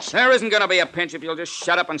at a pinch. There isn't going to be a pinch if you'll just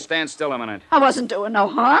shut up and stand still a minute. I wasn't doing no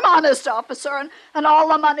harm, honest, officer, and all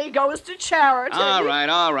the money goes to charity. All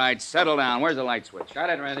right. Settle down. Where's the light switch? Got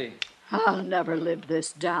it, Randy? I'll never live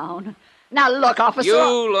this down. Now look, officer.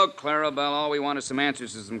 You look, Clarabelle. All we want is some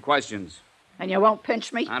answers to some questions. And you won't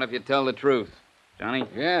pinch me? Not if you tell the truth. Johnny?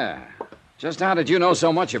 Yeah. Just how did you know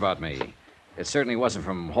so much about me? It certainly wasn't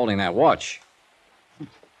from holding that watch.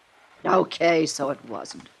 Okay, so it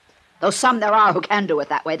wasn't. Though some there are who can do it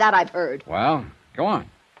that way. That I've heard. Well, go on.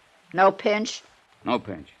 No pinch? No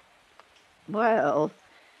pinch. Well,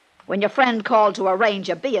 when your friend called to arrange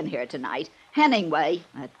your being here tonight, Hemingway,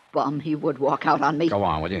 that bum, he would walk out on me. Go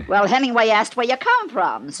on, will you? Well, Hemingway asked where you come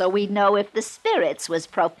from, so we'd know if the spirits was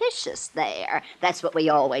propitious there. That's what we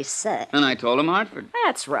always say. And I told him Hartford.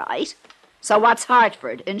 That's right. So what's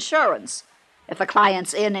Hartford? Insurance. If a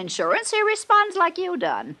client's in insurance, he responds like you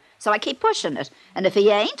done. So I keep pushing it. And if he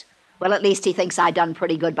ain't, well, at least he thinks I done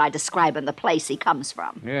pretty good by describing the place he comes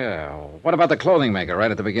from. Yeah. What about the clothing maker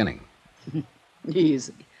right at the beginning?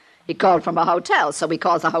 Easy. He called from a hotel, so he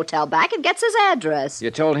calls the hotel back and gets his address.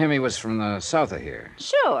 You told him he was from the south of here.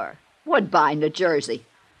 Sure. Woodbine, New Jersey.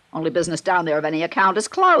 Only business down there of any account is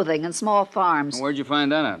clothing and small farms. Where'd you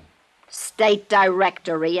find that out? State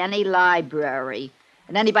directory, any library.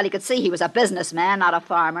 And anybody could see he was a businessman, not a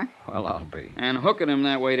farmer. Well, I'll be. And hooking him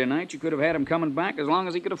that way tonight, you could have had him coming back as long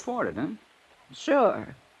as he could afford it, huh?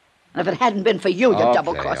 Sure. And if it hadn't been for you, you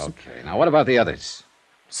double-crossed. Okay. Now, what about the others?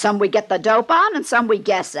 Some we get the dope on and some we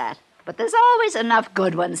guess at. But there's always enough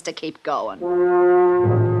good ones to keep going.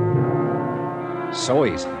 So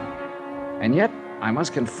easy. And yet, I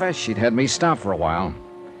must confess she'd had me stop for a while.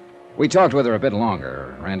 We talked with her a bit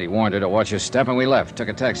longer. Randy warned her to watch her step, and we left. Took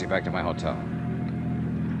a taxi back to my hotel.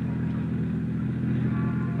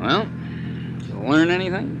 Well, did you learn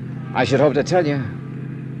anything? I should hope to tell you.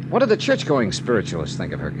 What do the church-going spiritualists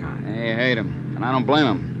think of her kind? They hate him, and I don't blame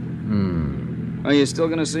them. Are you still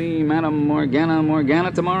going to see Madame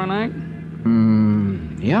Morgana tomorrow night?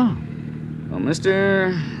 Yeah. Well,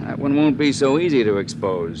 mister, that one won't be so easy to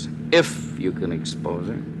expose, if you can expose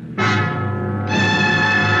her.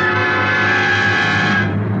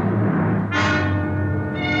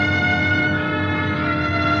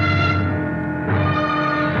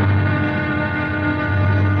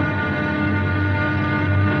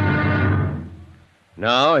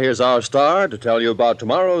 Now, here's our star to tell you about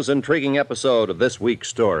tomorrow's intriguing episode of this week's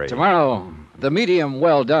story. Tomorrow, the medium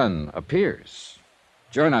well done appears.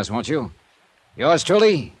 Join us, won't you? Yours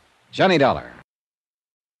truly, Johnny Dollar.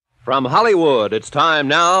 From Hollywood, it's time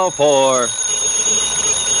now for...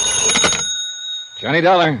 Johnny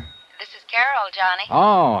Dollar. This is Carol, Johnny.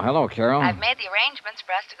 Oh, hello, Carol. I've made the arrangements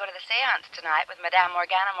for us to go to the seance tonight with Madame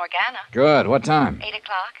Morgana. Good. What time? 8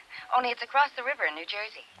 o'clock. Only it's across the river in New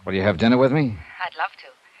Jersey. Will you have dinner with me? I'd love to.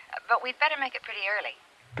 But we'd better make it pretty early.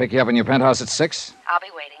 Pick you up in your penthouse at 6? I'll be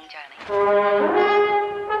waiting, Johnny.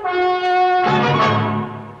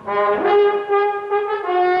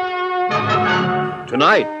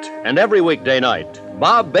 Tonight and every weekday night,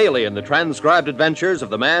 Bob Bailey in the transcribed adventures of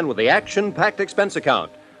the man with the action-packed expense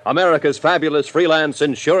account, America's fabulous freelance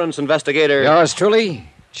insurance investigator. Yours truly,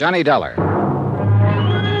 Johnny Dollar.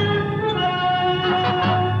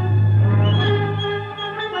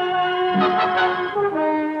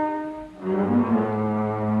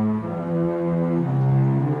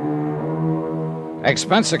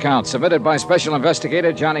 Expense account submitted by Special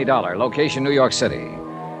Investigator Johnny Dollar, location New York City.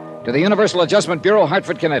 To the Universal Adjustment Bureau,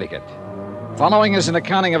 Hartford, Connecticut. Following is an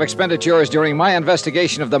accounting of expenditures during my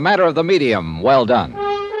investigation of the matter of the medium. Well done.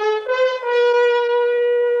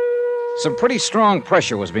 Some pretty strong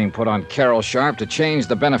pressure was being put on Carol Sharp to change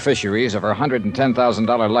the beneficiaries of her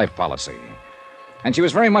 $110,000 life policy. And she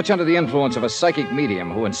was very much under the influence of a psychic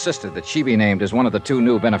medium who insisted that she be named as one of the 2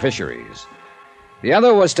 new beneficiaries. The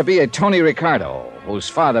other was to be a Tony Ricardo, whose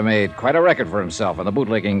father made quite a record for himself in the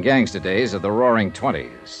bootlegging gangster days of the Roaring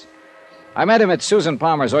 '20s. I met him at Susan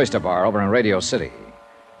Palmer's Oyster Bar over in Radio City.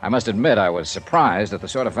 I must admit I was surprised at the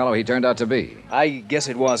sort of fellow he turned out to be. I guess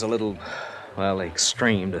it was a little,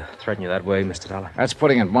 extreme to threaten you that way, Mr. Dollar. That's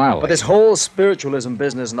putting it mildly. But this whole spiritualism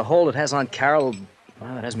business and the hold it has on Carol,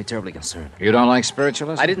 it has me terribly concerned. You don't like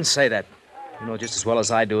spiritualism? I didn't say that. You know just as well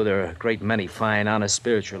as I do there are a great many fine, honest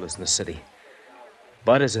spiritualists in the city.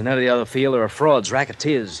 But as in any other field, there are frauds,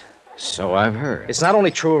 racketeers. So I've heard. It's not only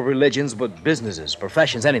true of religions, but businesses,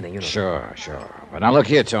 professions, anything, you know. Sure. But now look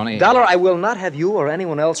here, Tony. Dollar, I will not have you or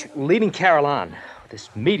anyone else leading Carol on. This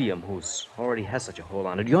medium who's already has such a hold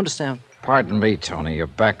on her. Do you understand? Pardon me, Tony. Your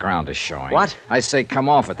background is showing. What? I say come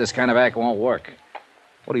off it. This kind of act won't work.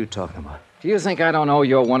 What are you talking about? Do you think I don't know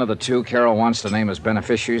you're one of the two Carol wants to name as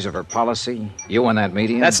beneficiaries of her policy? You and that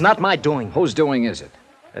medium? That's not my doing. Whose doing is it?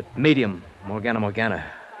 That medium, Morgana.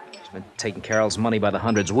 She's been taking Carol's money by the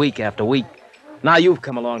hundreds week after week. Now you've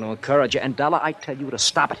come along to encourage her, and Dollar, I tell you to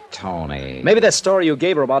stop it. Tony. Maybe that story you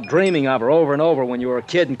gave her about dreaming of her over and over when you were a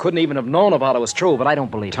kid and couldn't even have known about it was true, but I don't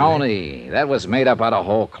believe it. Tony, that was made up out of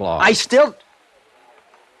whole cloth. I still...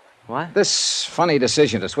 What? This funny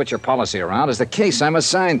decision to switch your policy around is the case I'm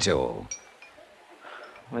assigned to.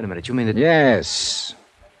 Wait a minute, you mean that... Yes.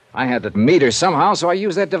 I had to meet her somehow, so I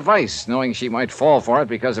used that device, knowing she might fall for it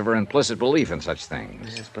because of her implicit belief in such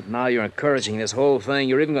things. Yes, but now you're encouraging this whole thing.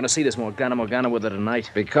 You're even going to see this Morgana with her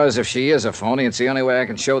tonight. Because if she is a phony, it's the only way I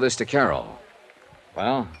can show this to Carol.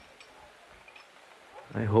 Well?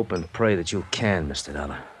 I hope and pray that you can, Mr.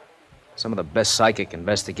 Dollar. Some of the best psychic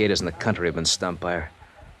investigators in the country have been stumped by her.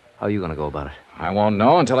 How are you going to go about it? I won't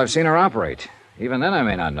know until I've seen her operate. Even then, I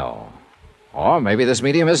may not know. Or maybe this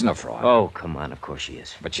medium isn't a fraud. Oh, come on, of course she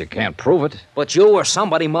is. But you can't prove it. But you or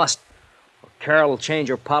somebody must. Or Carol will change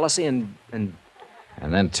her policy and... And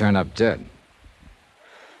then turn up dead.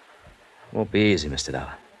 Won't be easy, Mr.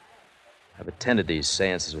 Dollar. I've attended these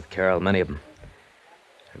seances with Carol, many of them.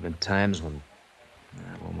 There have been times when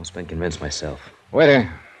I've almost been convinced myself.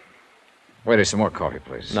 Waiter, some more coffee,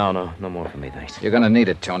 please. No more for me, thanks. You're going to need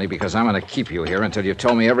it, Tony, because I'm going to keep you here until you've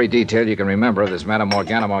told me every detail you can remember of this Madame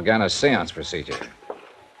Morgana seance procedure.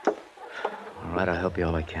 All right, I'll help you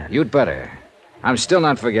all I can. You'd better. I'm still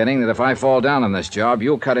not forgetting that if I fall down on this job,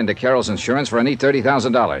 you'll cut into Carol's insurance for a neat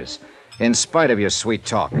 $30,000, in spite of your sweet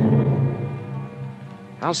talk.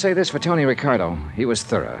 I'll say this for Tony Ricardo. He was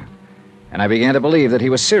thorough, and I began to believe that he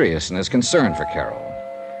was serious in his concern for Carol.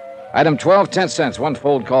 Item 12, 10 cents, one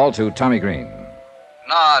fold call to Tommy Green.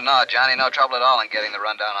 No, Johnny, no trouble at all in getting the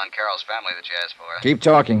rundown on Carol's family that you asked for. Keep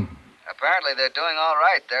talking. Apparently they're doing all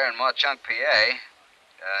right there in Mauchunk, PA.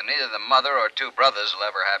 Neither the mother or two brothers will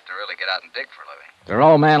ever have to really get out and dig for a living. They're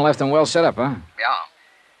all man left and well set up, huh?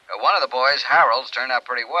 Yeah. One of the boys, Harold's, turned out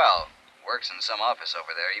pretty well. Works in some office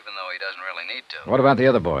over there, even though he doesn't really need to. What about the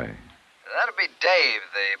other boy? That'd be Dave,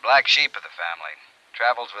 the black sheep of the family.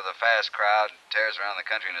 Travels with a fast crowd, tears around the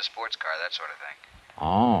country in a sports car, that sort of thing.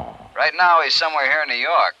 Oh. Right now, he's somewhere here in New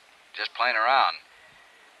York, just playing around.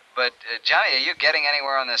 But, Johnny, are you getting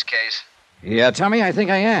anywhere on this case? Yeah, Tommy, I think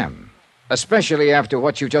I am. Especially after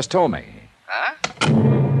what you just told me. Huh?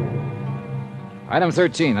 Item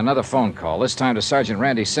 13, another phone call, this time to Sergeant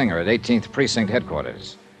Randy Singer at 18th Precinct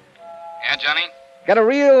Headquarters. Yeah, Johnny? Got a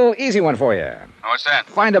real easy one for you. What's that?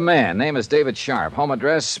 Find a man. Name is David Sharp. Home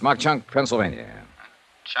address, Mauchunk, Pennsylvania.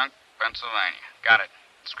 Chunk, Pennsylvania. Got it.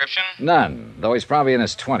 Description? None, though he's probably in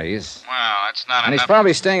his 20s. Well, that's not And enough. he's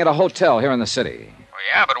probably staying at a hotel here in the city. Well,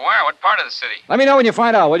 yeah, but where? What part of the city? Let me know when you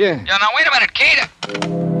find out, will you? Yeah, now, wait a minute, Kate.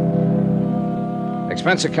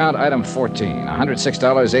 Expense account item 14,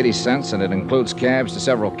 $106.80, and it includes cabs to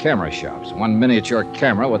several camera shops. One miniature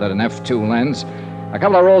camera with an f2 lens, a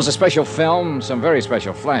couple of rolls of special film, some very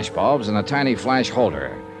special flash bulbs, and a tiny flash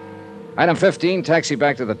holder. Item 15, taxi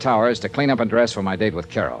back to the towers to clean up and dress for my date with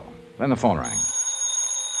Carol. Then the phone rang.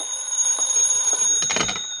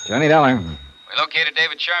 Johnny Dollar. We located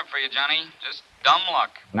David Sharp for you, Johnny. Just dumb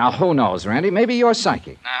luck. Now, who knows, Randy? Maybe you're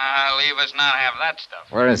psychic. Nah, leave us not have that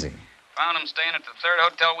stuff. Where is he? Found him staying at the third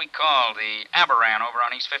hotel we called, the Aberran over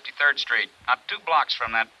on East 53rd Street. Not 2 blocks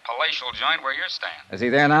from that palatial joint where you're staying. Is he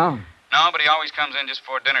there now? No, but he always comes in just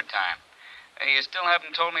before dinner time. Hey, you still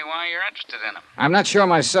haven't told me why you're interested in him. I'm not sure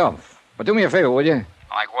myself. But do me a favor, will you?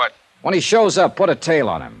 Like what? When he shows up, put a tail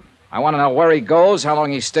on him. I want to know where he goes, how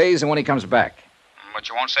long he stays, and when he comes back. But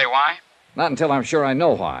you won't say why? Not until I'm sure I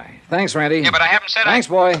know why. Thanks, Randy. Yeah, but I haven't said Thanks,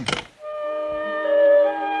 boy.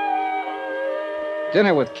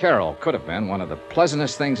 Dinner with Carol could have been one of the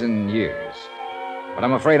pleasantest things in years. But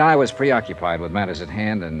I'm afraid I was preoccupied with matters at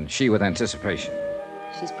hand and she with anticipation.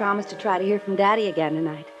 She's promised to try to hear from Daddy again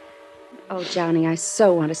tonight. Oh, Johnny, I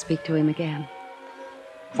so want to speak to him again.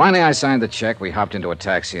 Finally, I signed the check. We hopped into a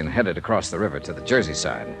taxi and headed across the river to the Jersey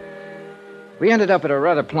side. We ended up at a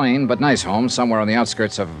rather plain but nice home somewhere on the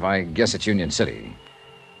outskirts of, I guess it's Union City.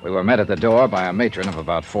 We were met at the door by a matron of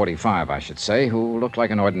about 45, I should say, who looked like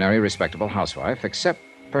an ordinary, respectable housewife, except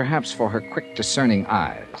perhaps for her quick, discerning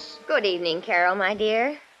eyes. Good evening, Carol, my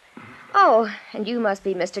dear. Oh, and you must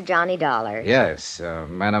be Mr. Johnny Dollar. Yes,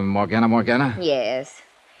 Madame Morgana? Yes.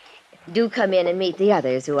 Do come in and meet the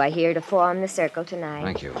others who are here to form the circle tonight.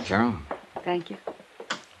 Thank you. Carol? Thank you.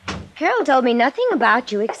 Carol told me nothing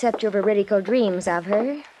about you except your veridical dreams of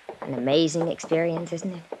her. An amazing experience,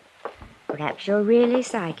 isn't it? Perhaps you're really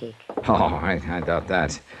psychic. Oh, I doubt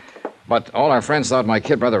that. But all our friends thought my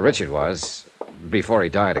kid brother Richard was before he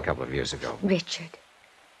died a couple of years ago. Richard.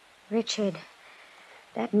 Richard.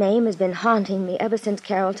 That name has been haunting me ever since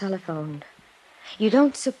Carol telephoned. You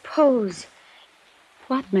don't suppose...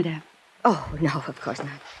 What, madame? Oh, no, of course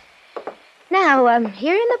not. Now,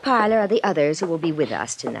 here in the parlor are the others who will be with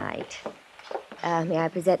us tonight. May I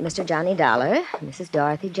present Mr. Johnny Dollar, Mrs.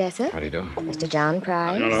 Dorothy Jessup. How do you do? Mr. John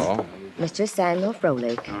Price. Hello. Mr. Samuel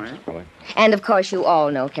Froelich. All right. Hello. And, of course, you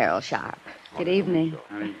all know Carol Sharp. Good evening.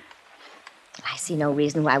 I see no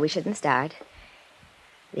reason why we shouldn't start.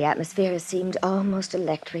 The atmosphere has seemed almost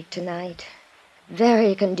electric tonight.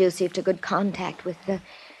 Very conducive to good contact with the,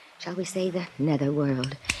 shall we say, the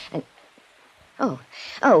netherworld. And, oh,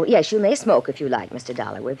 yes, you may smoke if you like, Mr.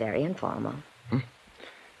 Dollar. We're very informal.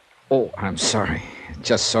 Oh, I'm sorry.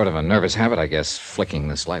 Just sort of a nervous habit, I guess, flicking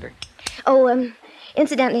this lighter. Oh,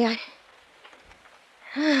 incidentally,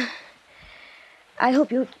 I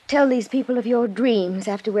hope you tell these people of your dreams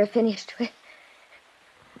after we're finished.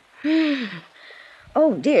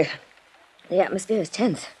 Oh, dear. The atmosphere is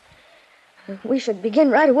tense. We should begin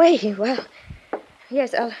right away. Well,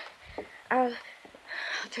 yes, I'll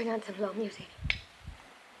turn on some low music.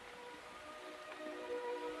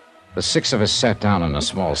 The six of us sat down in a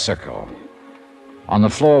small circle. On the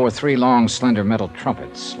floor were three long, slender metal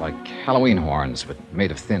trumpets, like Halloween horns, but made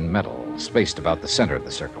of thin metal, spaced about the center of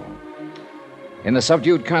the circle. In the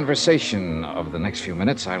subdued conversation of the next few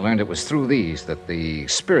minutes, I learned it was through these that the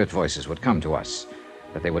spirit voices would come to us,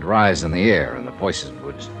 that they would rise in the air and the voices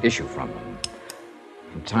would issue from them.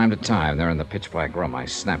 From time to time, there in the pitch-black room, I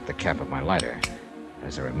snapped the cap of my lighter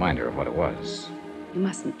as a reminder of what it was. You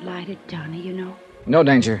mustn't light it, Johnny, you know. No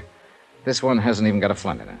danger. This one hasn't even got a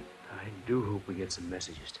flint in it. I do hope we get some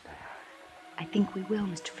messages tonight. I think we will,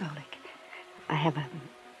 Mr. Froelich. I have a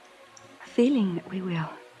feeling that we will.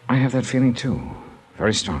 I have that feeling, too.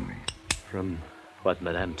 Very strongly. From what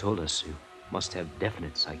Madame told us, you must have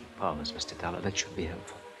definite psychic powers, Mr. Dollar. That should be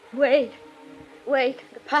helpful. Wait. The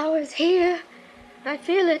power's here. I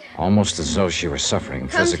feel it. Almost as though she were suffering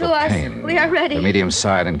Come physical to us. pain. We are ready. The medium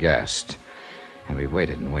sighed and gasped. And we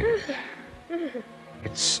waited and waited.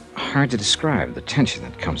 It's hard to describe the tension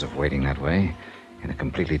that comes of waiting that way in a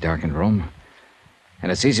completely darkened room.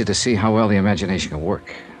 And it's easy to see how well the imagination can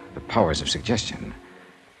work, the powers of suggestion.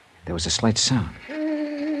 There was a slight sound.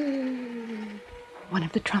 One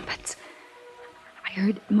of the trumpets. I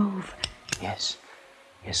heard it move. Yes,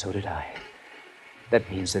 so did I. That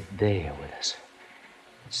means that they are with us.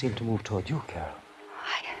 It seemed to move toward you, Carol.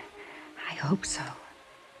 I hope so.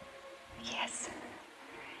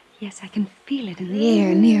 Yes, I can feel it in the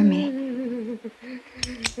air near me.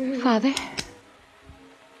 Father?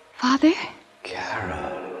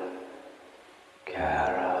 Carol.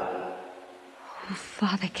 Oh,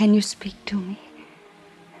 Father, can you speak to me?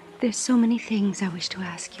 There's so many things I wish to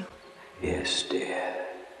ask you. Yes, dear.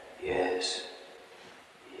 Yes.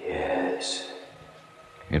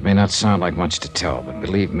 It may not sound like much to tell, but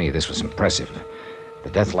believe me, this was impressive.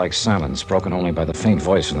 The death-like silence broken only by the faint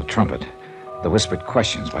voice from the trumpet, the whispered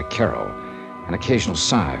questions by Carol, an occasional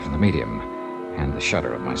sigh from the medium, and the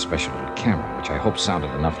shudder of my special little camera, which I hope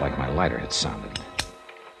sounded enough like my lighter had sounded.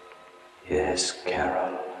 Yes,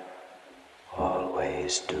 Carol.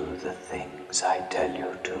 Always do the things I tell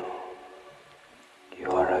you to.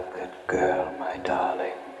 You're a good girl, my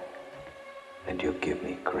darling. And you give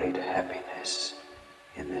me great happiness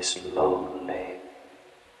in this lonely,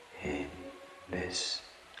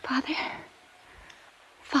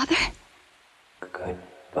 Father?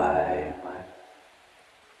 Goodbye,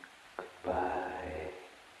 goodbye.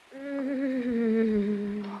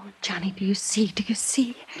 Oh, Johnny, do you see?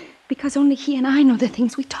 Because only he and I know the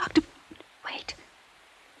things we talked about. Wait.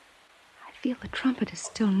 I feel the trumpet is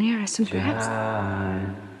still near us and perhaps...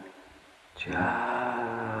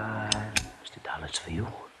 John. Mr. Dollar, it's for you.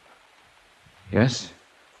 Yes?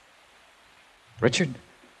 Richard?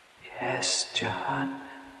 Yes, John.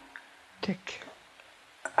 Dick.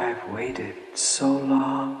 I've waited so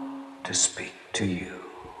long to speak to you.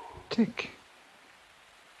 Dick.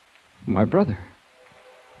 My brother.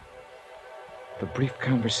 The brief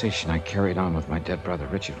conversation I carried on with my dead brother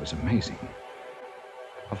Richard was amazing.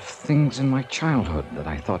 Of things in my childhood that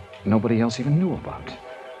I thought nobody else even knew about.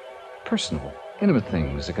 Personal, intimate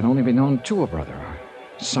things that can only be known to a brother or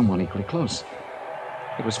someone equally close.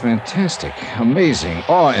 It was fantastic, amazing,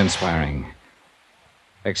 awe-inspiring.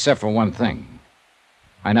 Except for one thing.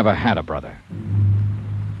 I never had a brother.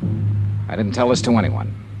 I didn't tell this to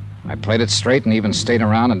anyone. I played it straight and even stayed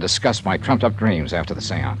around and discussed my trumped-up dreams after the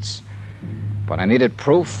seance. But I needed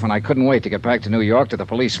proof, and I couldn't wait to get back to New York to the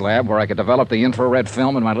police lab where I could develop the infrared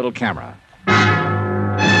film in my little camera.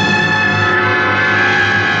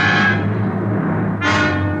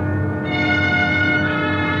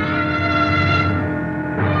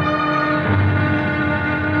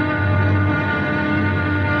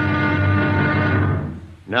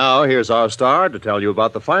 Now, here's our star to tell you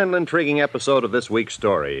about the final intriguing episode of this week's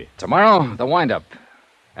story. Tomorrow, the wind-up.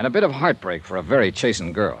 And a bit of heartbreak for a very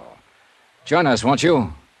chastened girl. Join us, won't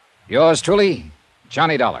you? Yours truly,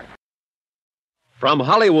 Johnny Dollar. From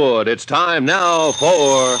Hollywood, it's time now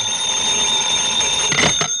for...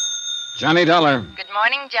 Johnny Dollar. Good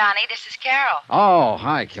morning, Johnny. This is Carol. Oh,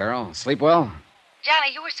 hi, Carol. Sleep well?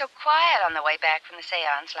 Johnny, you were so quiet on the way back from the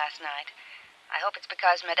seance last night. I hope it's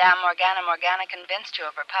because Madame Morgana convinced you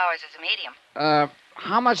of her powers as a medium.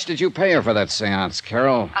 How much did you pay her for that seance,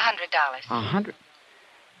 Carol? $100. $100?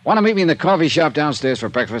 Want to meet me in the coffee shop downstairs for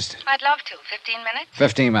breakfast? I'd love to. 15 minutes?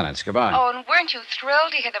 15 minutes. Goodbye. Oh, and weren't you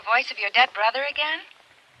thrilled to hear the voice of your dead brother again?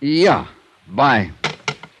 Yeah. Bye.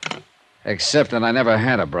 Except that I never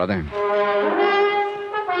had a brother.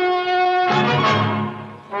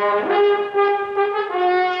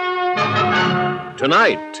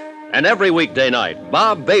 Tonight, and every weekday night,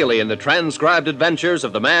 Bob Bailey in the transcribed adventures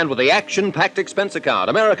of the man with the action-packed expense account,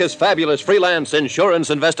 America's fabulous freelance insurance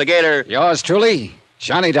investigator. Yours truly,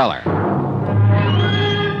 Johnny Dollar.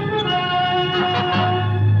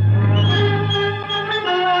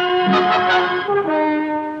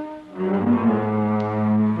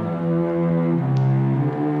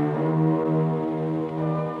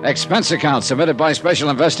 Expense account submitted by Special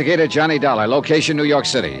Investigator Johnny Dollar, location New York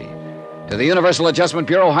City. To the Universal Adjustment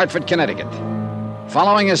Bureau, Hartford, Connecticut.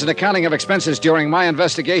 Following is an accounting of expenses during my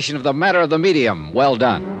investigation of the matter of the medium. Well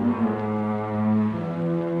done.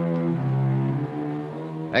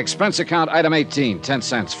 Expense account item 18, 10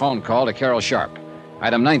 cents, phone call to Carol Sharp.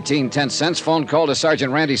 Item 19, 10 cents, phone call to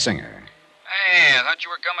Sergeant Randy Singer. Hey, I thought you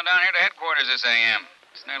were coming down here to headquarters this a.m.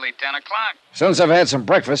 It's nearly 10 o'clock. As soon as I've had some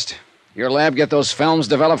breakfast, your lab get those films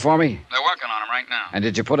developed for me? They're working on them right now. And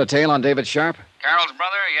did you put a tail on David Sharp? Carol's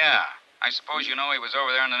brother? Yeah. I suppose you know he was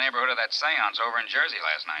over there in the neighborhood of that seance over in Jersey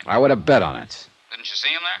last night. I would have bet on it. Didn't you see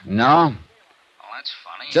him there? No. Oh, that's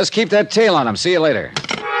funny. Just keep that tail on him. See you later.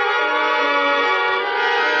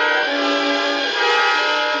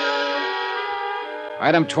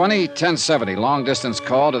 Item 20, 1070, long-distance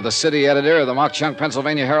call to the city editor of the Mock-Chunk,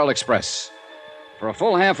 Pennsylvania Herald Express. For a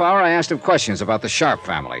full half hour, I asked him questions about the Sharp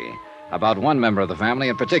family, about one member of the family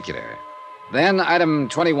in particular. Then, item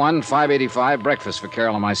 21, 585, breakfast for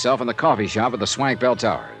Carol and myself in the coffee shop at the Swank Bell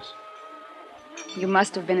Towers. You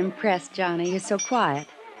must have been impressed, Johnny. You're so quiet.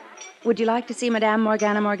 Would you like to see Madame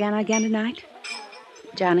Morgana again tonight?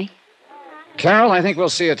 Johnny? Carol, I think we'll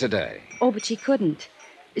see her today. Oh, but she couldn't.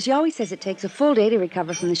 She always says it takes a full day to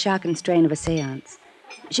recover from the shock and strain of a seance.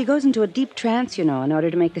 She goes into a deep trance, you know, in order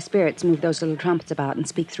to make the spirits move those little trumpets about and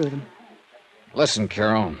speak through them. Listen,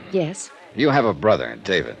 Carol. Yes? You have a brother,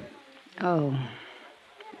 David. Oh,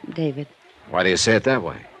 David. Why do you say it that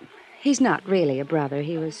way? He's not really a brother.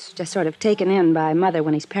 He was just sort of taken in by Mother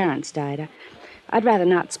when his parents died. I'd rather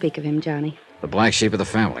not speak of him, Johnny. The black sheep of the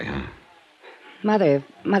family, huh? Mother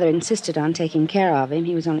insisted on taking care of him.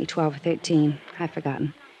 He was only 12 or 13. I've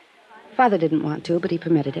forgotten. Father didn't want to, but he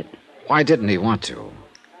permitted it. Why didn't he want to?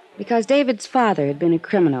 Because David's father had been a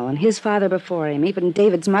criminal, and his father before him. Even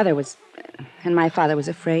David's mother was... And my father was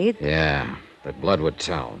afraid. Yeah, but blood would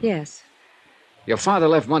tell. Yes. Your father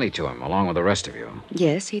left money to him, along with the rest of you.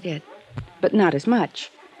 Yes, he did. But not as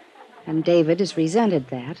much. And David has resented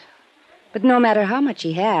that. But no matter how much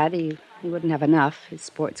he had, he wouldn't have enough. His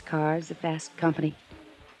sports cars, the fast company.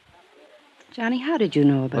 Johnny, how did you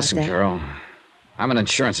know about Listen, that? Carol, I'm an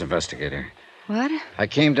insurance investigator. What? I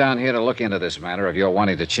came down here to look into this matter of your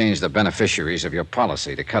wanting to change the beneficiaries of your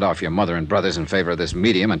policy to cut off your mother and brothers in favor of this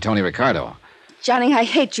medium and Tony Ricardo. Johnny, I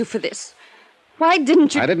hate you for this. Why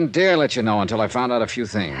didn't you... I didn't dare let you know until I found out a few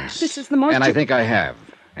things. This is the most... And I think I have.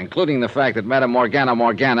 Including the fact that Madame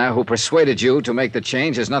Morgana, who persuaded you to make the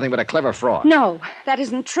change, is nothing but a clever fraud. No, that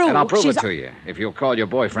isn't true. And I'll prove it to you. If you'll call your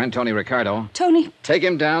boyfriend, Tony Ricardo. Tony... Take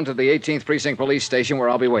him down to the 18th Precinct Police Station where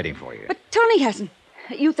I'll be waiting for you. But Tony hasn't.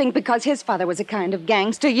 You think because his father was a kind of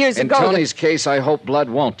gangster years ago... In Tony's case, I hope blood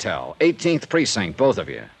won't tell. 18th Precinct, both of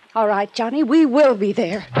you. All right, Johnny, we will be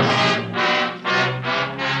there.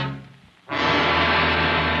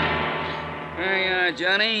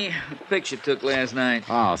 Johnny, the picture took last night.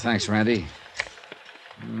 Oh, thanks, Randy.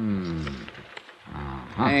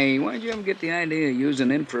 Hey, why'd you ever get the idea of using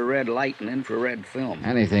infrared light and infrared film?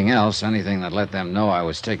 Anything that let them know I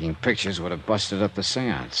was taking pictures would have busted up the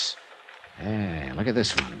seance. Hey, look at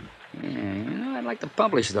this one. Yeah, I'd like to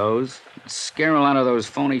publish those. Scare a lot of those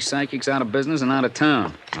phony psychics out of business and out of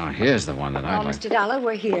town. Oh, here's the one that I'd like. Mr. Dollar,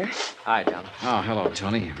 we're here. Hi, Dollar. Oh, hello,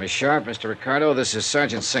 Tony. Miss Sharp, Mr. Ricardo, this is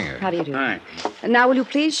Sergeant Singer. How do you do? Hi. And now, will you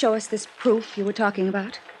please show us this proof you were talking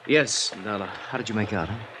about? Yes, Dollar. How did you make out,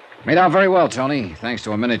 huh? Made out very well, Tony, thanks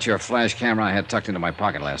to a miniature flash camera I had tucked into my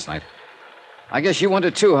pocket last night. I guess you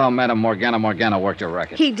wondered, too, how Madame Morgana worked her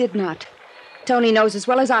racket. He did not. Tony knows as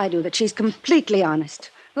well as I do that she's completely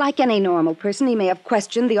honest. Like any normal person, he may have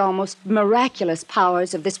questioned the almost miraculous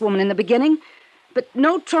powers of this woman in the beginning, but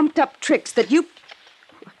no trumped-up tricks that you...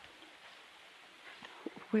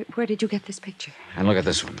 Where did you get this picture? And look at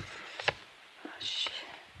this one.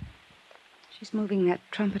 She's moving that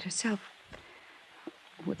trumpet herself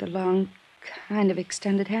with the long, kind of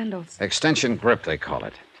extended handles. Extension grip, they call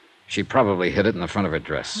it. She probably hid it in the front of her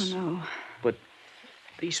dress. Oh, no. But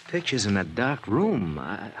these pictures in that dark room,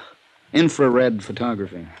 Infrared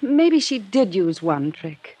photography. Maybe she did use one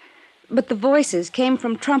trick, but the voices came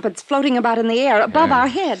from trumpets floating about in the air above our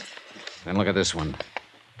heads. And look at this one.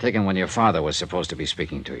 Taken when your father was supposed to be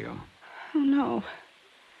speaking to you. Oh, no.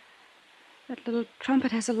 That little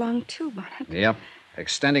trumpet has a long tube on it. Yep.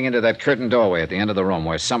 Extending into that curtained doorway at the end of the room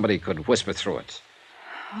where somebody could whisper through it.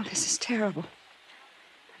 Oh, this is terrible.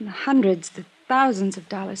 And the hundreds, the thousands of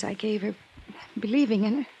dollars I gave her, believing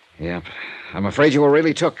in her. Yep. I'm afraid you were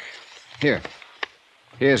really took. Here.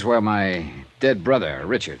 Here's where my dead brother,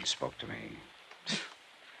 Richard, spoke to me.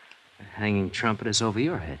 The hanging trumpet is over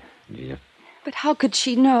your head. Yep. But how could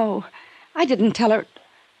she know? I didn't tell her.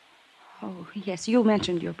 Oh, yes, you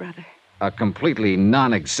mentioned your brother. A completely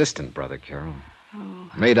non-existent brother, Carol.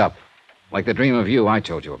 Oh. Made up. Like the dream of you I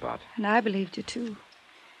told you about. And I believed you, too.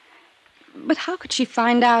 But how could she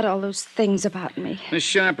find out all those things about me? Miss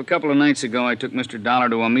Sharp, a couple of nights ago, I took Mr. Dollar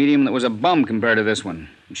to a medium that was a bum compared to this one.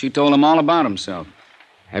 She told him all about himself.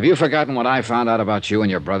 Have you forgotten what I found out about you and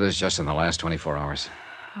your brothers just in the last 24 hours?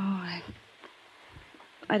 Oh,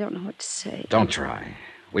 I don't know what to say. Don't try.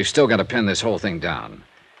 We've still got to pin this whole thing down.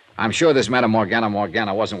 I'm sure this Madame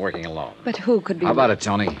Morgana wasn't working alone. But who could be... How about it,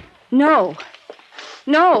 Tony? No.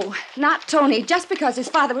 No, not Tony. Just because his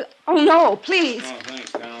father was... Oh, no, please. Oh,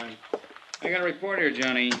 thanks, darling. I got a report here,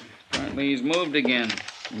 Johnny. Apparently he's moved again.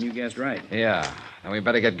 And you guessed right. Yeah. Then we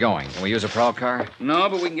better get going. Can we use a prowl car? No,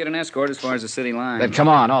 but we can get an escort as far as the city line. Then come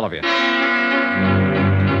on, all of you. The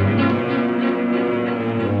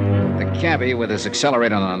cabbie, with his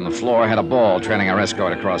accelerator on the floor, had a ball trailing our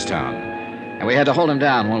escort across town. And we had to hold him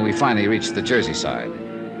down when we finally reached the Jersey side.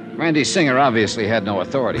 Randy Singer obviously had no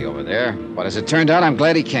authority over there, but as it turned out, I'm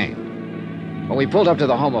glad he came. When we pulled up to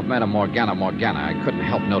the home of Madame Morgana, I couldn't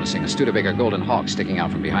help noticing a Studebaker Golden Hawk sticking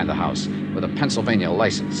out from behind the house with a Pennsylvania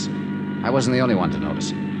license. I wasn't the only one to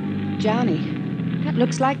notice it. Johnny, that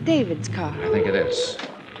looks like David's car. I think it is.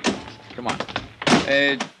 Come on.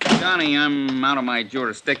 Johnny, I'm out of my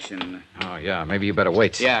jurisdiction. Oh, yeah, maybe you better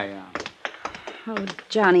wait. Yeah. Oh,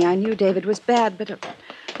 Johnny, I knew David was bad, but...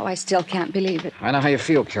 I still can't believe it. I know how you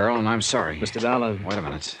feel, Carol, and I'm sorry. Mr. Dollar. Wait a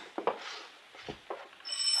minute.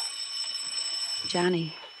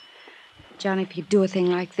 Johnny, if you do a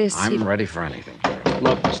thing like this... I'm ready for anything.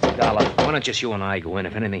 Look, Mr. Dollar, why don't just you and I go in?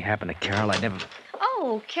 If anything happened to Carol, I'd never...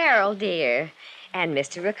 Oh, Carol, dear. And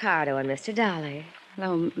Mr. Ricardo and Mr. Dollar.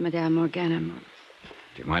 Hello, Madame Morgana. Do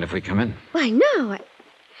you mind if we come in? Why, no.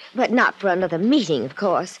 But not for another meeting, of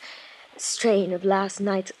course. The strain of last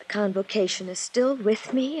night's convocation is still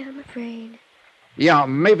with me, I'm afraid. Yeah,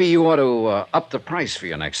 maybe you ought to up the price for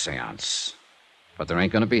your next seance. But there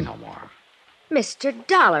ain't going to be no more. Mr.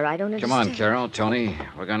 Dollar, I don't understand. Come on, Carol, Tony.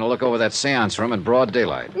 We're going to look over that seance room in broad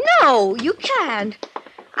daylight. No, you can't.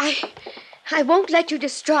 I won't let you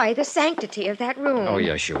destroy the sanctity of that room. Oh,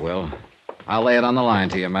 yes, you will. I'll lay it on the line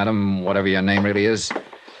to you, madam, whatever your name really is.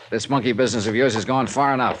 This monkey business of yours has gone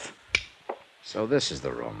far enough. So this is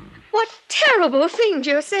the room. What terrible things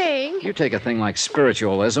you're saying. You take a thing like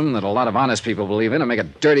spiritualism that a lot of honest people believe in and make a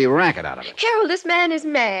dirty racket out of it. Carol, this man is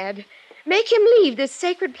mad. Make him leave this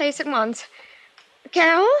sacred place at once.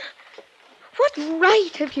 Carol, what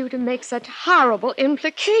right have you to make such horrible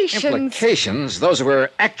implications? Implications? Those were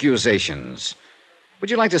accusations. Would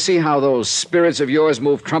you like to see how those spirits of yours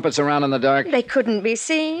move trumpets around in the dark? They couldn't be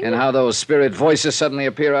seen. And how those spirit voices suddenly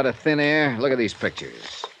appear out of thin air? Look at these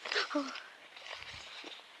pictures. Oh.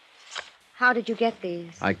 How did you get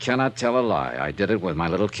these? I cannot tell a lie. I did it with my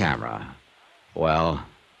little camera. Well?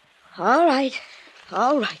 All right,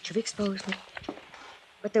 you've exposed me.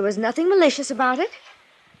 But there was nothing malicious about it.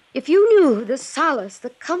 If you knew the solace,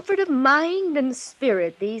 the comfort of mind and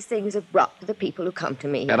spirit these things have brought to the people who come to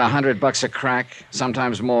me. At $100 a crack,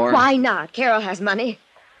 sometimes more. Why not? Carol has money.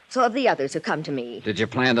 So have the others who come to me. Did you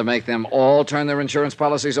plan to make them all turn their insurance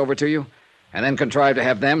policies over to you? And then contrive to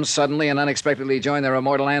have them suddenly and unexpectedly join their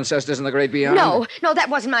immortal ancestors in the great beyond? No, that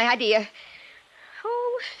wasn't my idea.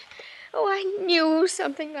 Oh, I knew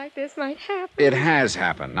something like this might happen. It has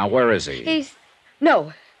happened. Now, where is he?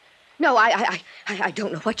 No, I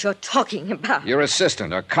don't know what you're talking about. Your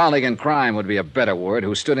assistant, or colleague in crime would be a better word,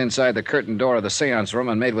 who stood inside the curtained door of the seance room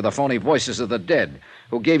and made with the phony voices of the dead,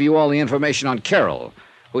 who gave you all the information on Carol,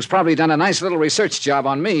 who's probably done a nice little research job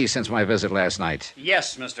on me since my visit last night.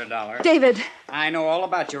 Yes, Mr. Dollar. David. I know all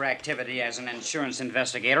about your activity as an insurance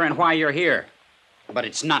investigator and why you're here. But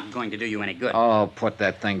it's not going to do you any good. Oh, put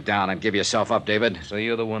that thing down and give yourself up, David. So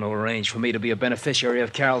you're the one who arranged for me to be a beneficiary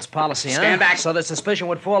of Carol's policy, huh? Stand back. So that suspicion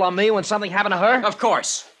would fall on me when something happened to her? Of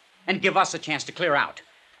course. And give us a chance to clear out.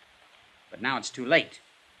 But now it's too late.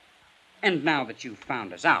 And now that you've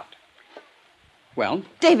found us out. Well?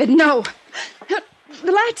 David, no. The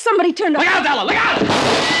light, somebody turned off. Look out, Della! Look out!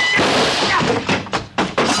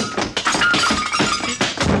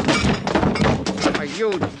 Are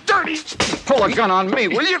you dirty? Pull a gun on me,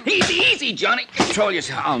 will you? Easy, Johnny. Control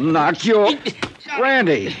yourself. I'll knock you.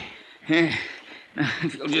 Randy.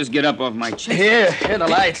 If you'll just get up off my chest. Here, the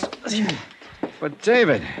lights. But,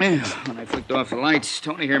 David. When I flicked off the lights,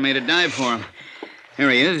 Tony here made a dive for him. Here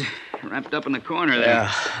he is, wrapped up in the corner there.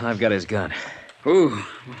 Yeah, I've got his gun. Ooh,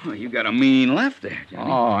 you got a mean left there,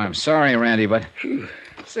 Johnny. Oh, I'm sorry, Randy, but...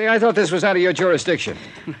 See, I thought this was out of your jurisdiction.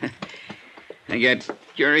 I got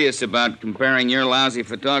curious about comparing your lousy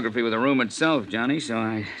photography with the room itself, Johnny, so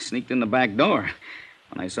I sneaked in the back door.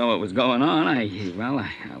 When I saw what was going on, I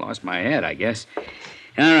lost my head, I guess.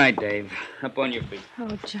 All right, Dave, up on your feet.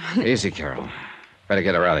 Oh, Johnny. Easy, Carol. Better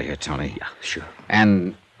get her out of here, Tony. Yeah, sure.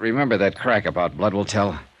 And remember that crack about blood will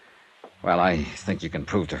tell? Well, I think you can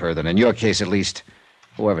prove to her that in your case, at least,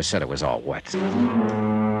 whoever said it was all wet.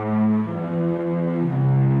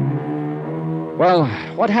 Well,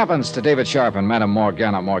 what happens to David Sharp and Madame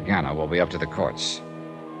Morgana will be up to the courts.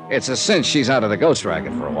 It's a cinch she's out of the ghost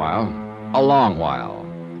racket for a while. A long while.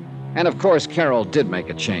 And, of course, Carol did make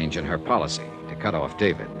a change in her policy to cut off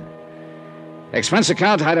David. Expense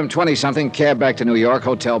account, item 20-something, cab back to New York,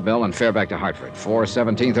 hotel bill, and fare back to Hartford,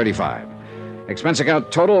 $417.35. Expense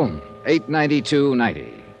account total,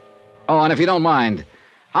 $892.90. Oh, and if you don't mind,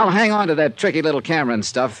 I'll hang on to that tricky little camera and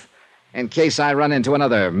stuff in case I run into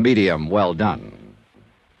another medium well done.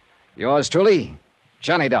 Yours truly,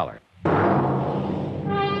 Johnny Dollar.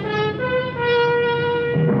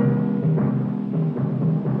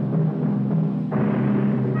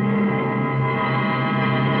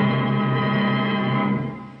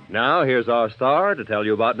 Now, here's our star to tell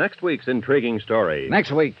you about next week's intriguing story.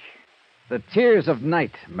 Next week, The Tears of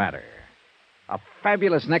Night Matter. A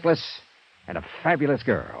fabulous necklace and a fabulous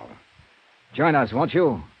girl. Join us, won't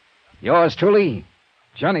you? Yours truly,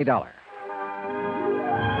 Johnny Dollar.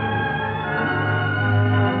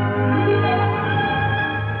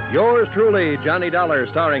 Yours truly, Johnny Dollar,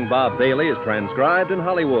 starring Bob Bailey, is transcribed in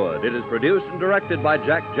Hollywood. It is produced and directed by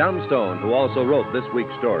Jack Johnstone, who also wrote this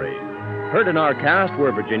week's story. Heard in our cast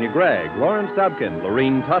were Virginia Gregg, Lawrence Dobkin,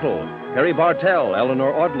 Lorene Tuttle, Harry Bartell,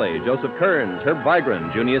 Eleanor Audley, Joseph Kearns, Herb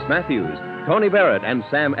Vigran, Junius Matthews, Tony Barrett, and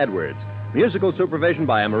Sam Edwards. Musical supervision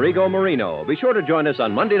by Amerigo Marino. Be sure to join us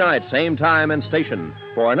on Monday night, same time and station,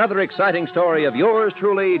 for another exciting story of yours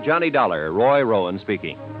truly, Johnny Dollar. Roy Rowan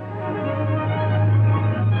speaking.